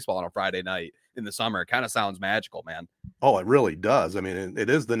Tigers baseball on a Friday night in the summer. It kind of sounds magical, man. Oh, it really does. I mean, it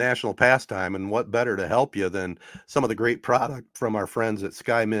is the national pastime, and what better to help you than some of the great product from our friends at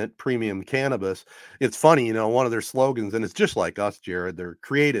Sky Mint Premium Cannabis. It's funny, one of their slogans, and it's just like us, Jared. They're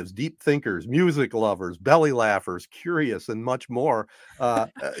creatives, deep thinkers, music lovers, belly laughers, curious, and much more. I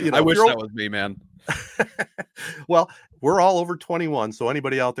wish that was me, man. Well, we're all over 21, so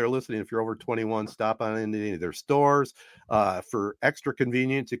anybody out there listening, if you're over 21, stop on into any of their stores. For extra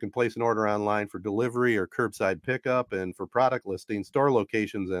convenience, you can place an order online for delivery or curbside pickup, and for product listings, store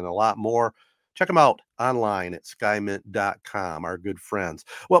locations, and a lot more. Check them out online at skymint.com, our good friends.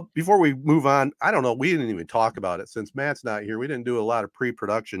 Well, before we move on, I don't know, we didn't even talk about it since Matt's not here. We didn't do a lot of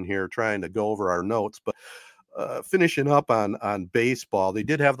pre-production here trying to go over our notes, but finishing up on baseball, they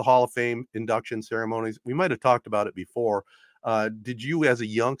did have the Hall of Fame induction ceremonies. We might have talked about it before. Did you, as a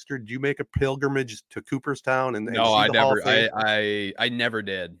youngster, did you make a pilgrimage to Cooperstown? No, I never. I never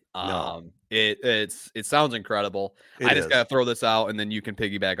did. No. It sounds incredible. I just gotta throw this out, and then you can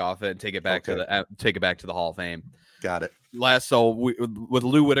piggyback off it and take it back to the Hall of Fame. Got it. With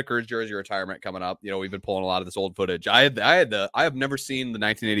Lou Whitaker's jersey retirement coming up, we've been pulling a lot of this old footage. I have never seen the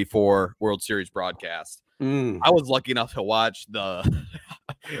 1984 World Series broadcast. I was lucky enough to watch the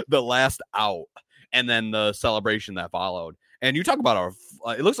last out and then the celebration that followed. And you talk about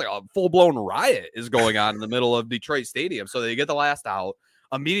it looks like a full-blown riot is going on in the middle of Detroit Stadium. So they get the last out.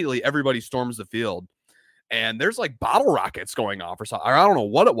 Immediately, everybody storms the field. And there's like bottle rockets going off or something. I don't know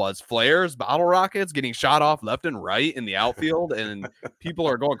what it was. Flares, bottle rockets getting shot off left and right in the outfield. And people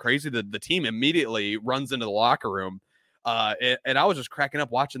are going crazy. The team immediately runs into the locker room. And I was just cracking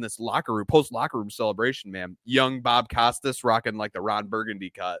up watching this post locker room celebration, man. Young Bob Costas rocking like the Ron Burgundy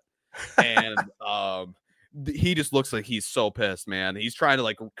cut. And he just looks like he's so pissed, man. He's trying to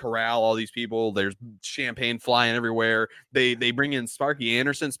like corral all these people. There's champagne flying everywhere. They bring in Sparky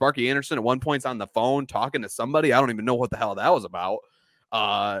Anderson. Sparky Anderson at one point's on the phone talking to somebody. I don't even know what the hell that was about.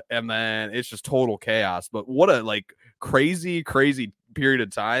 And then it's just total chaos. But what a like crazy period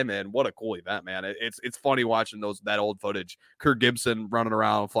of time, and what a cool event, man. It's funny watching that old footage. Kirk Gibson running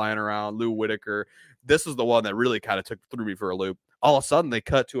around, flying around, Lou Whitaker. This is the one that really kind of threw me for a loop. All of a sudden, they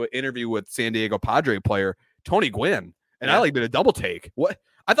cut to an interview with San Diego Padre player Tony Gwynn, and I like did a double take. What?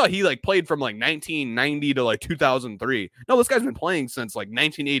 I thought he like played from like 1990 to like 2003. No, this guy's been playing since like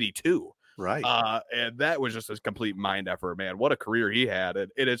 1982. Right. And that was just a complete mind effort, man. What a career he had.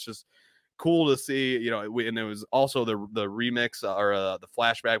 And it's just cool to see, and it was also the remix or the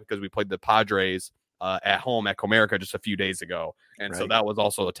flashback because we played the Padres at home at Comerica just a few days ago. And so that was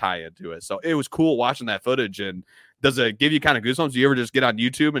also a tie-in to it. So it was cool watching that footage. And does it give you kind of goosebumps? Do you ever just get on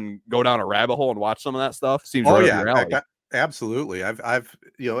YouTube and go down a rabbit hole and watch some of that stuff? Seems right up your alley. Absolutely. I've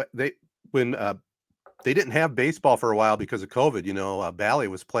when they didn't have baseball for a while because of COVID. Bally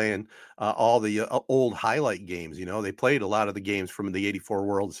was playing all the old highlight games. They played a lot of the games from the '84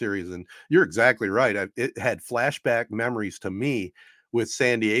 World Series, and you're exactly right. It had flashback memories to me with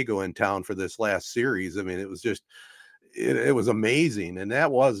San Diego in town for this last series. I mean, it was just. It was amazing, and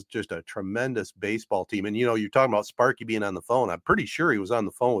that was just a tremendous baseball team. And you're talking about Sparky being on the phone. I'm pretty sure he was on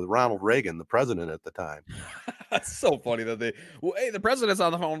the phone with Ronald Reagan, the president at the time. That's so funny that hey, the president's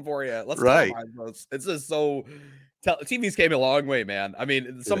on the phone for you. Let's right. It's just so. TV's came a long way, man. I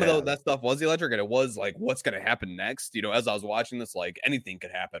mean, some of that stuff was electric, and it was like, what's going to happen next? As I was watching this, like anything could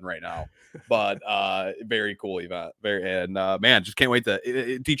happen right now. But very cool event. Man, just can't wait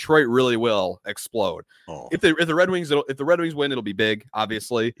to. Detroit really will explode. Oh. If the Red Wings win, it'll be big,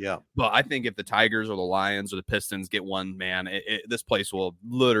 obviously. Yeah. But I think if the Tigers or the Lions or the Pistons get one, man, this place will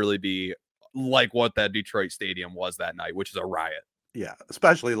literally be like what that Detroit stadium was that night, which is a riot. Yeah,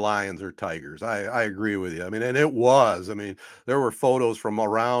 especially Lions or Tigers. I agree with you. I mean, and it was. I mean, there were photos from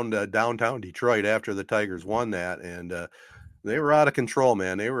around downtown Detroit after the Tigers won that, and they were out of control,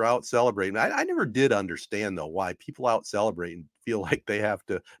 man. They were out celebrating. I never did understand, though, why people out celebrating feel like they have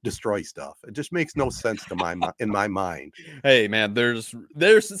to destroy stuff. It just makes no sense to in my mind. Hey, man, there's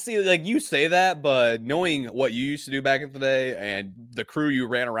see, like you say that, but knowing what you used to do back in the day and the crew you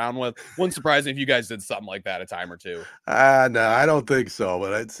ran around with, wouldn't surprise me if you guys did something like that a time or two. No, I don't think so.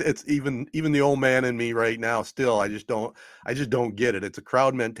 But it's even the old man in me right now. Still, I just don't get it. It's a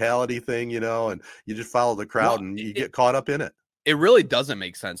crowd mentality thing, and you just follow the crowd and you get caught up in it. It really doesn't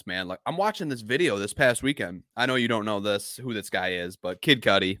make sense, man. Like, I'm watching this video this past weekend. I know you don't know who this guy is, but Kid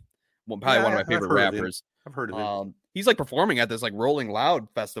Cudi, probably one of my favorite rappers. I've heard of him. He's like performing at this like Rolling Loud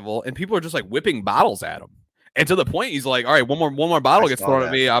festival, and people are just like whipping bottles at him. And to the point, he's like, "All right, one more bottle gets thrown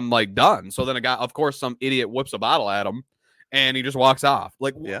at me, I'm like done." So then of course, some idiot whips a bottle at him, and he just walks off.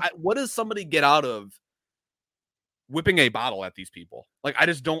 Like, what does somebody get out of whipping a bottle at these people? Like, I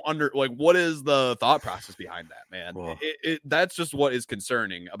just don't what is the thought process behind that, man? Well, that's just what is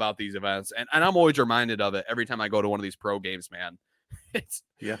concerning about these events. And I'm always reminded of it every time I go to one of these pro games, man. There's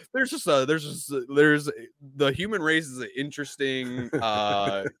the human race is an interesting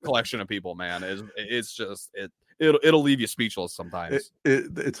collection of people, man. It'll leave you speechless sometimes.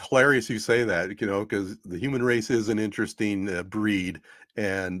 It's hilarious you say that, because the human race is an interesting breed,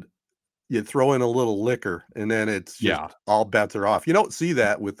 and you throw in a little liquor and then it's just all bets are off. You don't see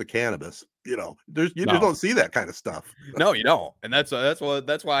that with the cannabis. You just don't see that kind of stuff. No, you don't. And that's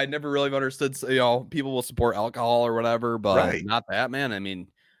why I never really understood, people will support alcohol or whatever, but not that, man. I mean,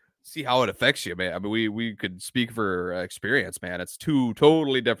 see how it affects you, man. I mean, we could speak for experience, man. It's two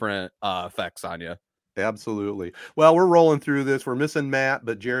totally different effects on you. Absolutely. Well, we're rolling through this. We're missing Matt,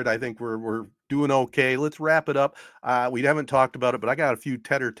 but Jared, I think we're doing okay. Let's wrap it up. We haven't talked about it, but I got a few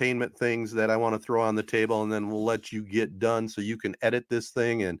Tedtertainment things that I want to throw on the table, and then we'll let you get done so you can edit this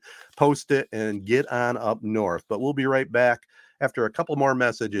thing and post it and get on up north. But we'll be right back after a couple more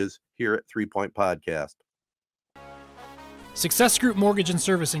messages here at 3 Point Podcast. Success Group Mortgage and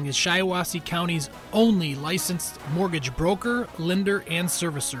Servicing is Shiawassee County's only licensed mortgage broker, lender, and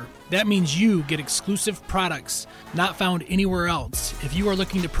servicer. That means you get exclusive products not found anywhere else. If you are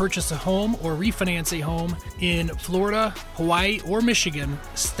looking to purchase a home or refinance a home in Florida, Hawaii, or Michigan,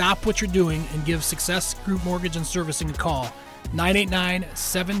 stop what you're doing and give Success Group Mortgage and Servicing a call.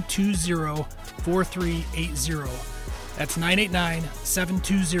 989-720-4380. That's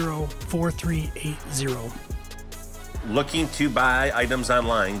 989-720-4380. Looking to buy items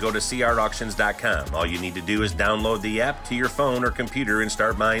online? Go to crauctions.com. All you need to do is download the app to your phone or computer and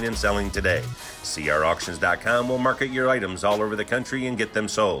start buying and selling today. crauctions.com will market your items all over the country and get them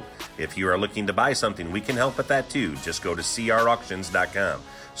sold. If you are looking to buy something, we can help with that too. Just go to crauctions.com.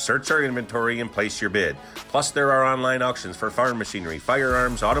 Search our inventory and place your bid. Plus, there are online auctions for farm machinery,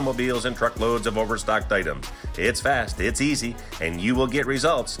 firearms, automobiles, and truckloads of overstocked items. It's fast, it's easy, and you will get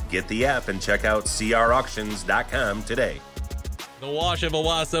results. Get the app and check out crauctions.com today. The Wash of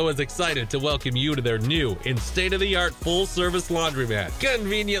Owasso is excited to welcome you to their new and state-of-the-art full-service laundromat,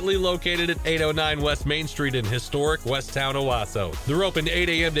 conveniently located at 809 West Main Street in historic Westtown, Owasso. They're open 8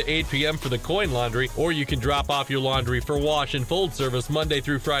 a.m. to 8 p.m. for the coin laundry, or you can drop off your laundry for wash and fold service Monday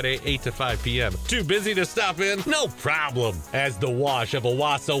through Friday, 8 to 5 p.m. Too busy to stop in? No problem, as the Wash of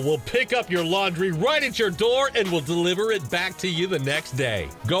Owasso will pick up your laundry right at your door and will deliver it back to you the next day.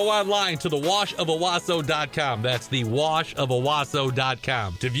 Go online to thewashofowasso.com. That's thewashofowasso.com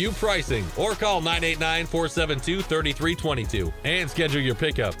SportsOwasso.com to view pricing or call 989-472-3322 and schedule your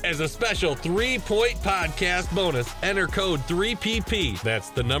pickup. As a special 3-Point Podcast bonus, enter code 3PP. That's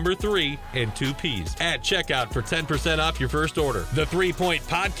the number 3 and 2 Ps at checkout for 10% off your first order. The 3-Point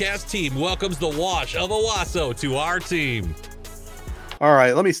Podcast team welcomes the Wash of Owasso to our team. All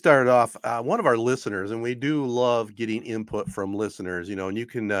right, let me start off. One of our listeners, and we do love getting input from listeners, and you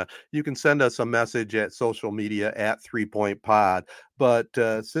can send us a message at social media at 3-Point Pod. But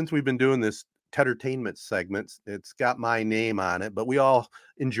since we've been doing this entertainment segments, it's got my name on it, but we all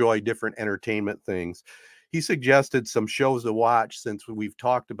enjoy different entertainment things. He suggested some shows to watch since we've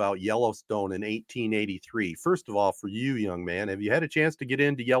talked about Yellowstone in 1883. First of all, for you, young man, have you had a chance to get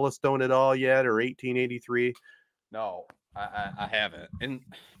into Yellowstone at all yet, or 1883? No. I haven't, and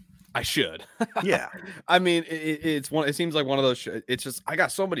I should. Yeah, I mean, it's one. It seems like one of those. It's just I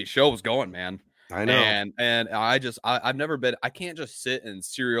got so many shows going, man. I know, and I've never been. I can't just sit and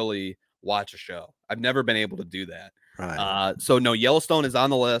serially watch a show. I've never been able to do that. Right. So no, Yellowstone is on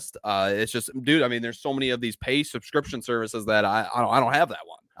the list. It's just, dude. I mean, there's so many of these pay subscription services that I don't have that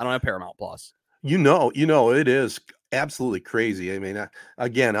one. I don't have Paramount Plus. It is absolutely crazy. I mean,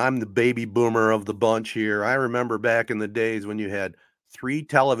 again, I'm the baby boomer of the bunch here. I remember back in the days when you had 3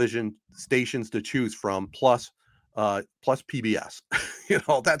 television stations to choose from, plus PBS.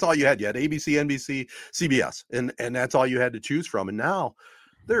 That's all you had. You had ABC, NBC, CBS, and that's all you had to choose from. And now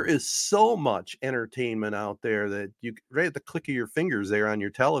there is so much entertainment out there that you right at the click of your fingers there on your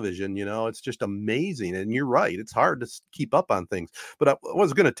television. It's just amazing. And you're right, it's hard to keep up on things. But what I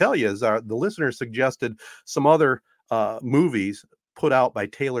was going to tell you is the listener suggested some other movies put out by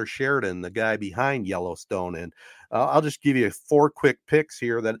Taylor Sheridan, the guy behind Yellowstone. And I'll just give you 4 quick picks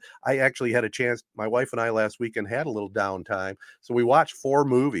here that I actually had a chance. My wife and I last weekend had a little downtime. So we watched 4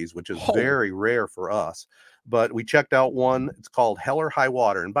 movies, which is very rare for us. But we checked out one. It's called Hell or High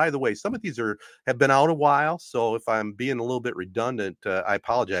Water. And by the way, some of these have been out a while. So if I'm being a little bit redundant, I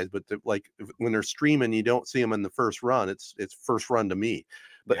apologize. But when they're streaming, you don't see them in the first run. It's first run to me.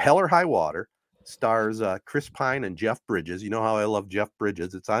 But Hell or High Water stars Chris Pine and Jeff Bridges. You know how I love Jeff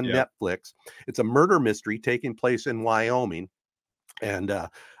Bridges. It's on Netflix. It's a murder mystery taking place in Wyoming. And I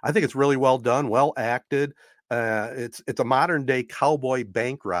think it's really well done, well acted. It's a modern day cowboy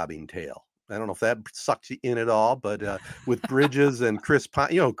bank robbing tale. I don't know if that sucks you in at all, but with Bridges and Chris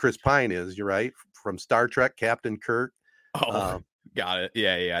Pine, Chris Pine is, you're right, from Star Trek, Captain Kirk. Got it.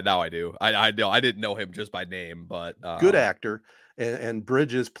 Yeah. Now I do. I know. I didn't know him just by name, but good actor. And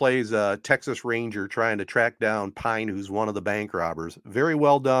Bridges plays a Texas Ranger trying to track down Pine, who's one of the bank robbers. Very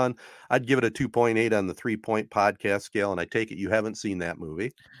well done. I'd give it a 2.8 on the 3-Point Podcast scale, and I take it you haven't seen that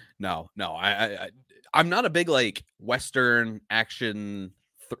movie. No. I'm not a big Western action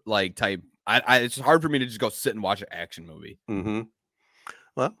type. It's hard for me to just go sit and watch an action movie. Mm-hmm.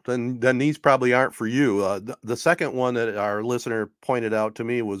 Well, then these probably aren't for you. The second one that our listener pointed out to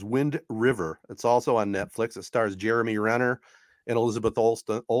me was Wind River. It's also on Netflix. It stars Jeremy Renner and Elizabeth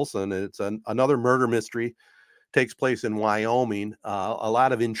Olsen. It's another murder mystery. Takes place in Wyoming. A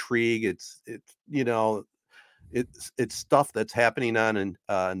lot of intrigue. It's stuff that's happening on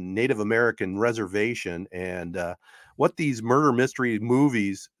a Native American reservation, and what these murder mystery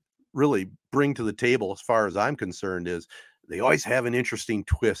movies really bring to the table, as far as I'm concerned, is they always have an interesting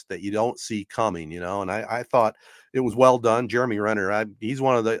twist that you don't see coming, and I thought it was well done. Jeremy Renner, he's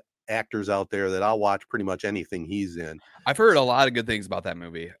one of the actors out there that I'll watch pretty much anything he's in. I've heard a lot of good things about that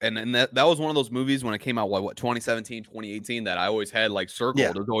movie, and that was one of those movies when it came out, what 2017, 2018, that I always had circled.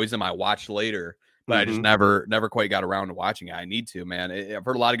 It was always in my watch later, but I just never quite got around to watching it. I need to, man. I've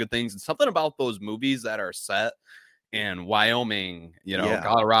heard a lot of good things, and something about those movies that are set in Wyoming,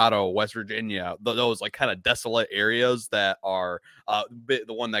 Colorado, West Virginia, those kind of desolate areas that are the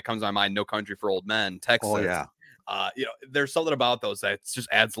one that comes to my mind, No Country for Old Men, Texas. Oh, yeah. There's something about those that just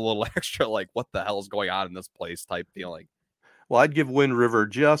adds a little extra, what the hell is going on in this place type feeling. Well, I'd give Wind River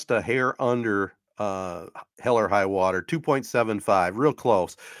just a hair under Hell or High Water, 2.75, real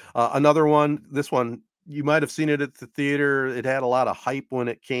close. Another one, this one, you might have seen it at the theater. It had a lot of hype when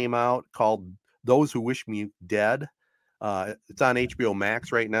it came out, called Those Who Wish Me Dead. It's on HBO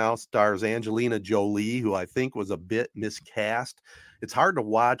Max right now. Stars Angelina Jolie, who I think was a bit miscast. It's hard to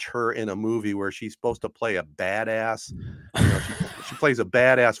watch her in a movie where she's supposed to play a badass. She plays a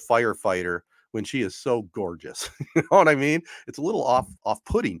badass firefighter when she is so gorgeous. You know what I mean? It's a little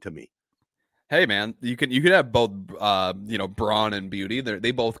off-putting to me. Hey man, you can have both, brawn and beauty.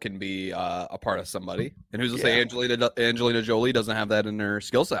 They both can be a part of somebody. And who's to say Angelina Jolie doesn't have that in her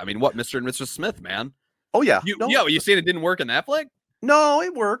skill set? I mean, what, Mr. and Mrs. Smith, man? Oh yeah, you seen it didn't work in that flick? No,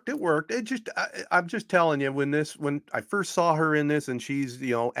 it worked. It worked. It just, I'm just telling you, when I first saw her in this, and she's,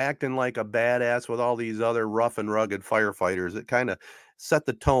 acting like a badass with all these other rough and rugged firefighters, it kind of set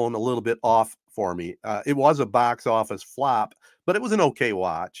the tone a little bit off for me. It was a box office flop, but it was an okay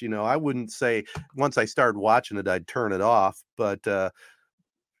watch. I wouldn't say once I started watching it, I'd turn it off, but it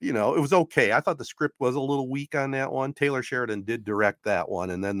was okay. I thought the script was a little weak on that one. Taylor Sheridan did direct that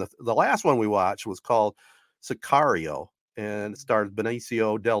one. And then the last one we watched was called Sicario, and it stars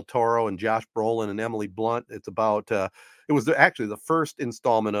Benicio del Toro and Josh Brolin and Emily Blunt. It's about, it was actually the first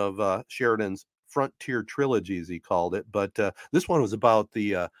installment of Sheridan's Frontier trilogy, as he called it. But this one was about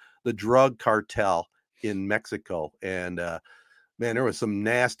the drug cartel in Mexico. And man, there was some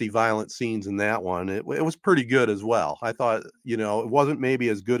nasty, violent scenes in that one. It was pretty good as well. I thought, it wasn't maybe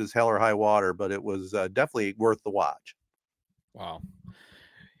as good as Hell or High Water, but it was definitely worth the watch. Wow.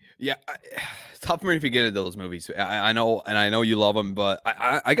 Yeah, it's tough for me to get into those movies. I know, and I know you love them, but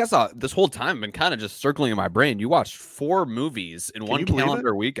I guess this whole time I've been kind of just circling in my brain. You watched 4 movies in one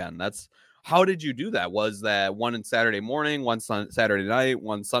calendar weekend. How did you do that? Was that one on Saturday morning, one Saturday night,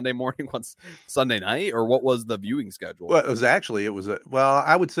 one Sunday morning, one Sunday night, or what was the viewing schedule? Well,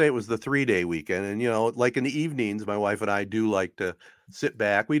 I would say it was the 3-day weekend. And, like in the evenings, my wife and I do like to sit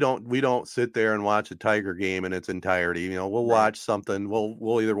back. We don't sit there and watch a Tiger game in its entirety. We'll watch something.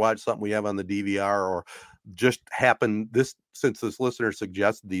 We'll either watch something we have on the DVR, or just since this listener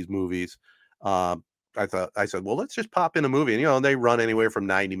suggested these movies, I said, well, let's just pop in a movie. And, they run anywhere from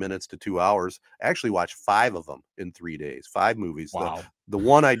 90 minutes to 2 hours. I actually watched 5 of them in 3 days, 5 movies. Wow. The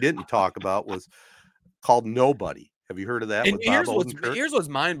one I didn't talk about was called Nobody. Have you heard of that? And here's what's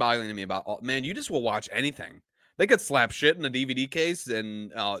mind-boggling to me about, man, you just will watch anything. They could slap shit in a DVD case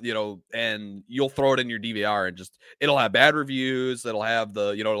and, and you'll throw it in your DVR and it'll have bad reviews. It'll have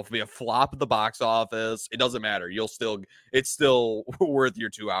it'll be a flop at the box office. It doesn't matter. It's still worth your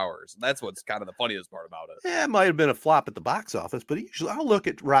 2 hours. That's what's kind of the funniest part about it. Yeah, it might have been a flop at the box office, but usually I'll look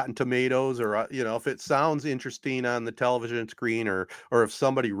at Rotten Tomatoes, or, if it sounds interesting on the television screen, or if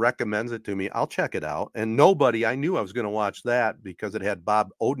somebody recommends it to me, I'll check it out. And Nobody, I knew I was going to watch that because it had Bob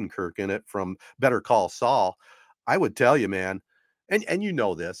Odenkirk in it from Better Call Saul. I would tell you, man, and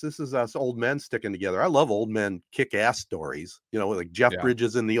this is us old men sticking together. I love old men kick-ass stories, like Jeff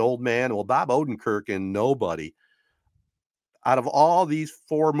Bridges in The Old Man. Well, Bob Odenkirk in Nobody. Out of all these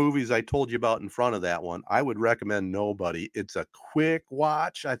 4 movies I told you about in front of that one, I would recommend Nobody. It's a quick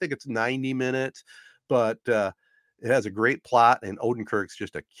watch. I think it's 90 minutes, but it has a great plot, and Odenkirk's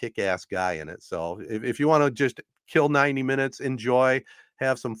just a kick-ass guy in it. So if you want to just kill 90 minutes, enjoy,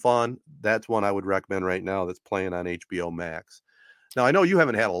 have some fun, that's one I would recommend right now that's playing on HBO Max. Now, I know you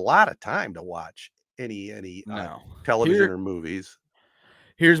haven't had a lot of time to watch any television or movies.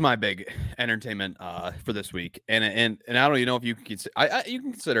 Here's my big entertainment for this week, and I don't even know if you can you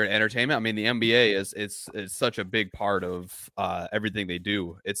can consider it entertainment. I mean, the NBA is such a big part of everything they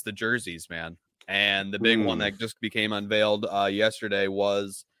do. It's the jerseys, man, and the big one that just became unveiled yesterday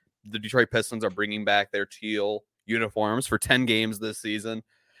was the Detroit Pistons are bringing back their teal uniforms for 10 games this season,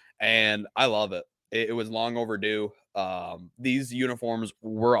 and I love it. It was long overdue. These uniforms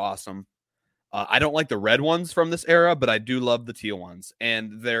were awesome. I don't like the red ones from this era, but I do love the teal ones.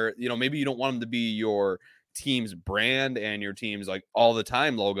 And they're, maybe you don't want them to be your team's brand and your team's like all the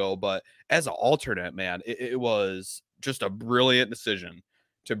time logo, but as an alternate, man, it was just a brilliant decision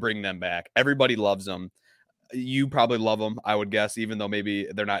to bring them back. Everybody loves them. You probably love them, I would guess, even though maybe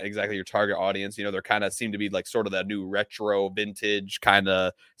they're not exactly your target audience. They're kind of seem to be like sort of that new retro vintage kind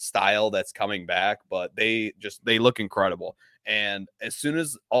of style that's coming back, but they look incredible. And as soon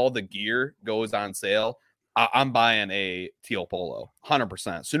as all the gear goes on sale, I'm buying a teal polo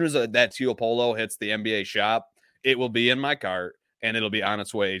 100%. As soon as that teal polo hits the NBA shop, it will be in my cart and it'll be on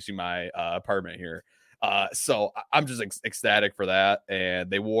its way to my apartment here. So I'm just ecstatic for that. And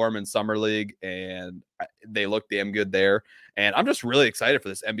they wore them in Summer League and they look damn good there. And I'm just really excited for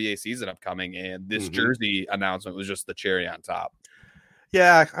this NBA season upcoming. And this jersey announcement was just the cherry on top.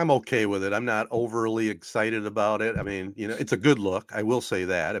 Yeah, I'm okay with it. I'm not overly excited about it. I mean, it's a good look. I will say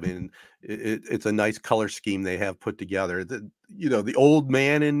that. I mean, it's a nice color scheme they have put together. The old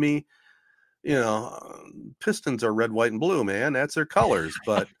man in me, Pistons are red, white, and blue, man. That's their colors.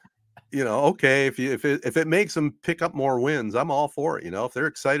 But okay, if it makes them pick up more wins, I'm all for it. If they're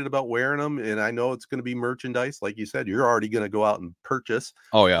excited about wearing them, and I know it's going to be merchandise, like you said, you're already going to go out and purchase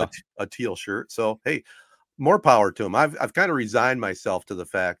a teal shirt. So hey, more power to them. I've kind of resigned myself to the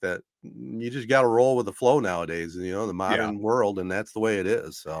fact that you just got to roll with the flow nowadays, the modern world, and that's the way it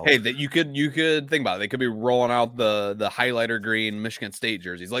is. So hey, that you could think about it. They could be rolling out the highlighter green Michigan State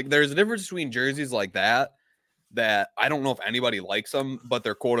jerseys. Like there's a difference between jerseys like that that I don't know if anybody likes them, but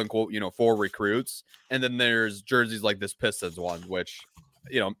they're quote unquote, for recruits. And then there's jerseys like this Pistons one, which,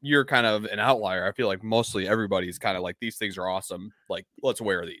 you're kind of an outlier. I feel like mostly everybody's kind of like, these things are awesome. Like, let's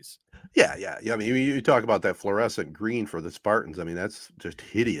wear these. Yeah. I mean, you talk about that fluorescent green for the Spartans. I mean, that's just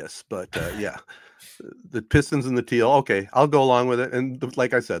hideous. But yeah, the Pistons and the teal. Okay, I'll go along with it. And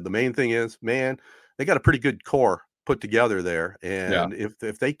like I said, the main thing is, man, they got a pretty good core put together there. And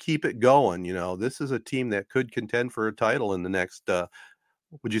if they keep it going, this is a team that could contend for a title in the next.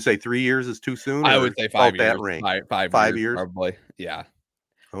 Would you say 3 years is too soon? I would say 5 years. That range? 5 years, probably. Yeah.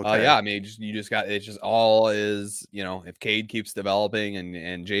 Okay. Yeah, I mean, you just got, it's just all is, if Cade keeps developing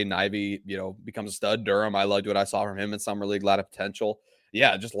and Jaden Ivey, becomes a stud. Durham, I loved what I saw from him in Summer League, a lot of potential.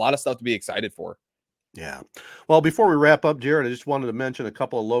 Yeah, just a lot of stuff to be excited for. Yeah. Well, before we wrap up, Jared, I just wanted to mention a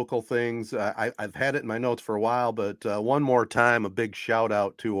couple of local things. I've had it in my notes for a while, but one more time, a big shout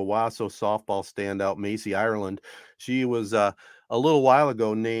out to Owasso softball standout, Macy Ireland. She was a little while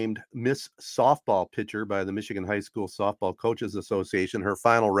ago named Miss Softball Pitcher by the Michigan High School Softball Coaches Association. Her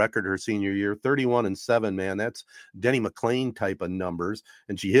final record her senior year, 31-7, man. That's Denny McClain type of numbers.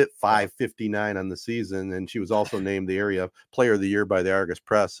 And she hit .559 on the season. And she was also named the area player of the year by the Argus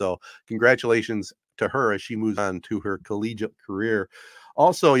Press. So congratulations to her as she moves on to her collegiate career.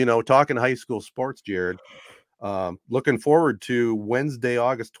 Also, talking high school sports, Jared, looking forward to Wednesday,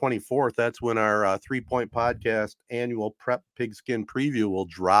 August 24th. That's when our 3 Point Podcast annual Prep Pigskin preview will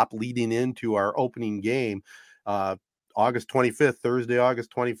drop, leading into our opening game. August 25th, Thursday,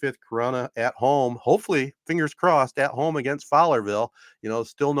 August 25th, Corunna at home. Hopefully, fingers crossed, at home against Fowlerville.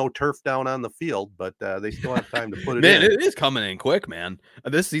 Still no turf down on the field, but they still have time to put it in. Man, it is coming in quick, man.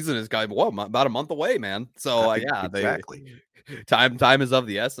 This season is about a month away, man. So yeah, exactly. Time is of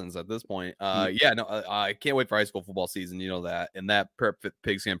the essence at this point. I can't wait for high school football season. You know that. And that Prep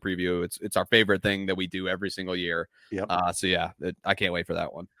Pigskin preview, it's our favorite thing that we do every single year. Yep. So yeah, I can't wait for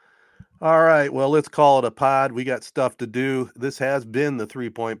that one. All right. Well, let's call it a pod. We got stuff to do. This has been the 3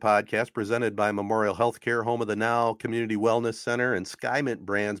 Point Podcast presented by Memorial Healthcare, Home of the Now Community Wellness Center, and SkyMint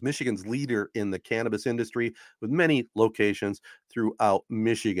Brands, Michigan's leader in the cannabis industry with many locations throughout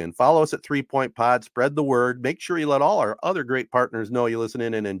Michigan. Follow us at 3 Point Pod. Spread the word. Make sure you let all our other great partners know you listen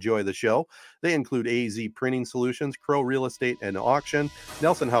in and enjoy the show. They include AZ Printing Solutions, Crow Real Estate and Auction,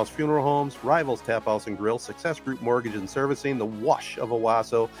 Nelson House Funeral Homes, Rivals Tap House and Grill, Success Group Mortgage and Servicing, the Wash of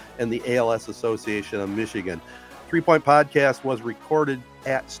Owasso, and the ALS Association of Michigan. 3 Point Podcast was recorded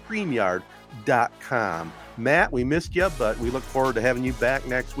at StreamYard.com. Matt, we missed you, but we look forward to having you back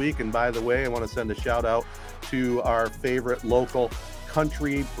next week. And by the way, I want to send a shout out to our favorite local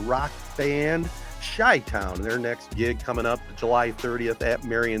country rock band, Chi-Town. Their next gig coming up July 30th at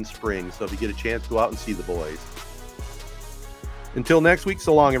Marion Springs. So if you get a chance, go out and see the boys. Until next week,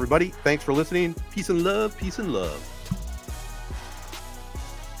 so long, everybody. Thanks for listening. Peace and love. Peace and love.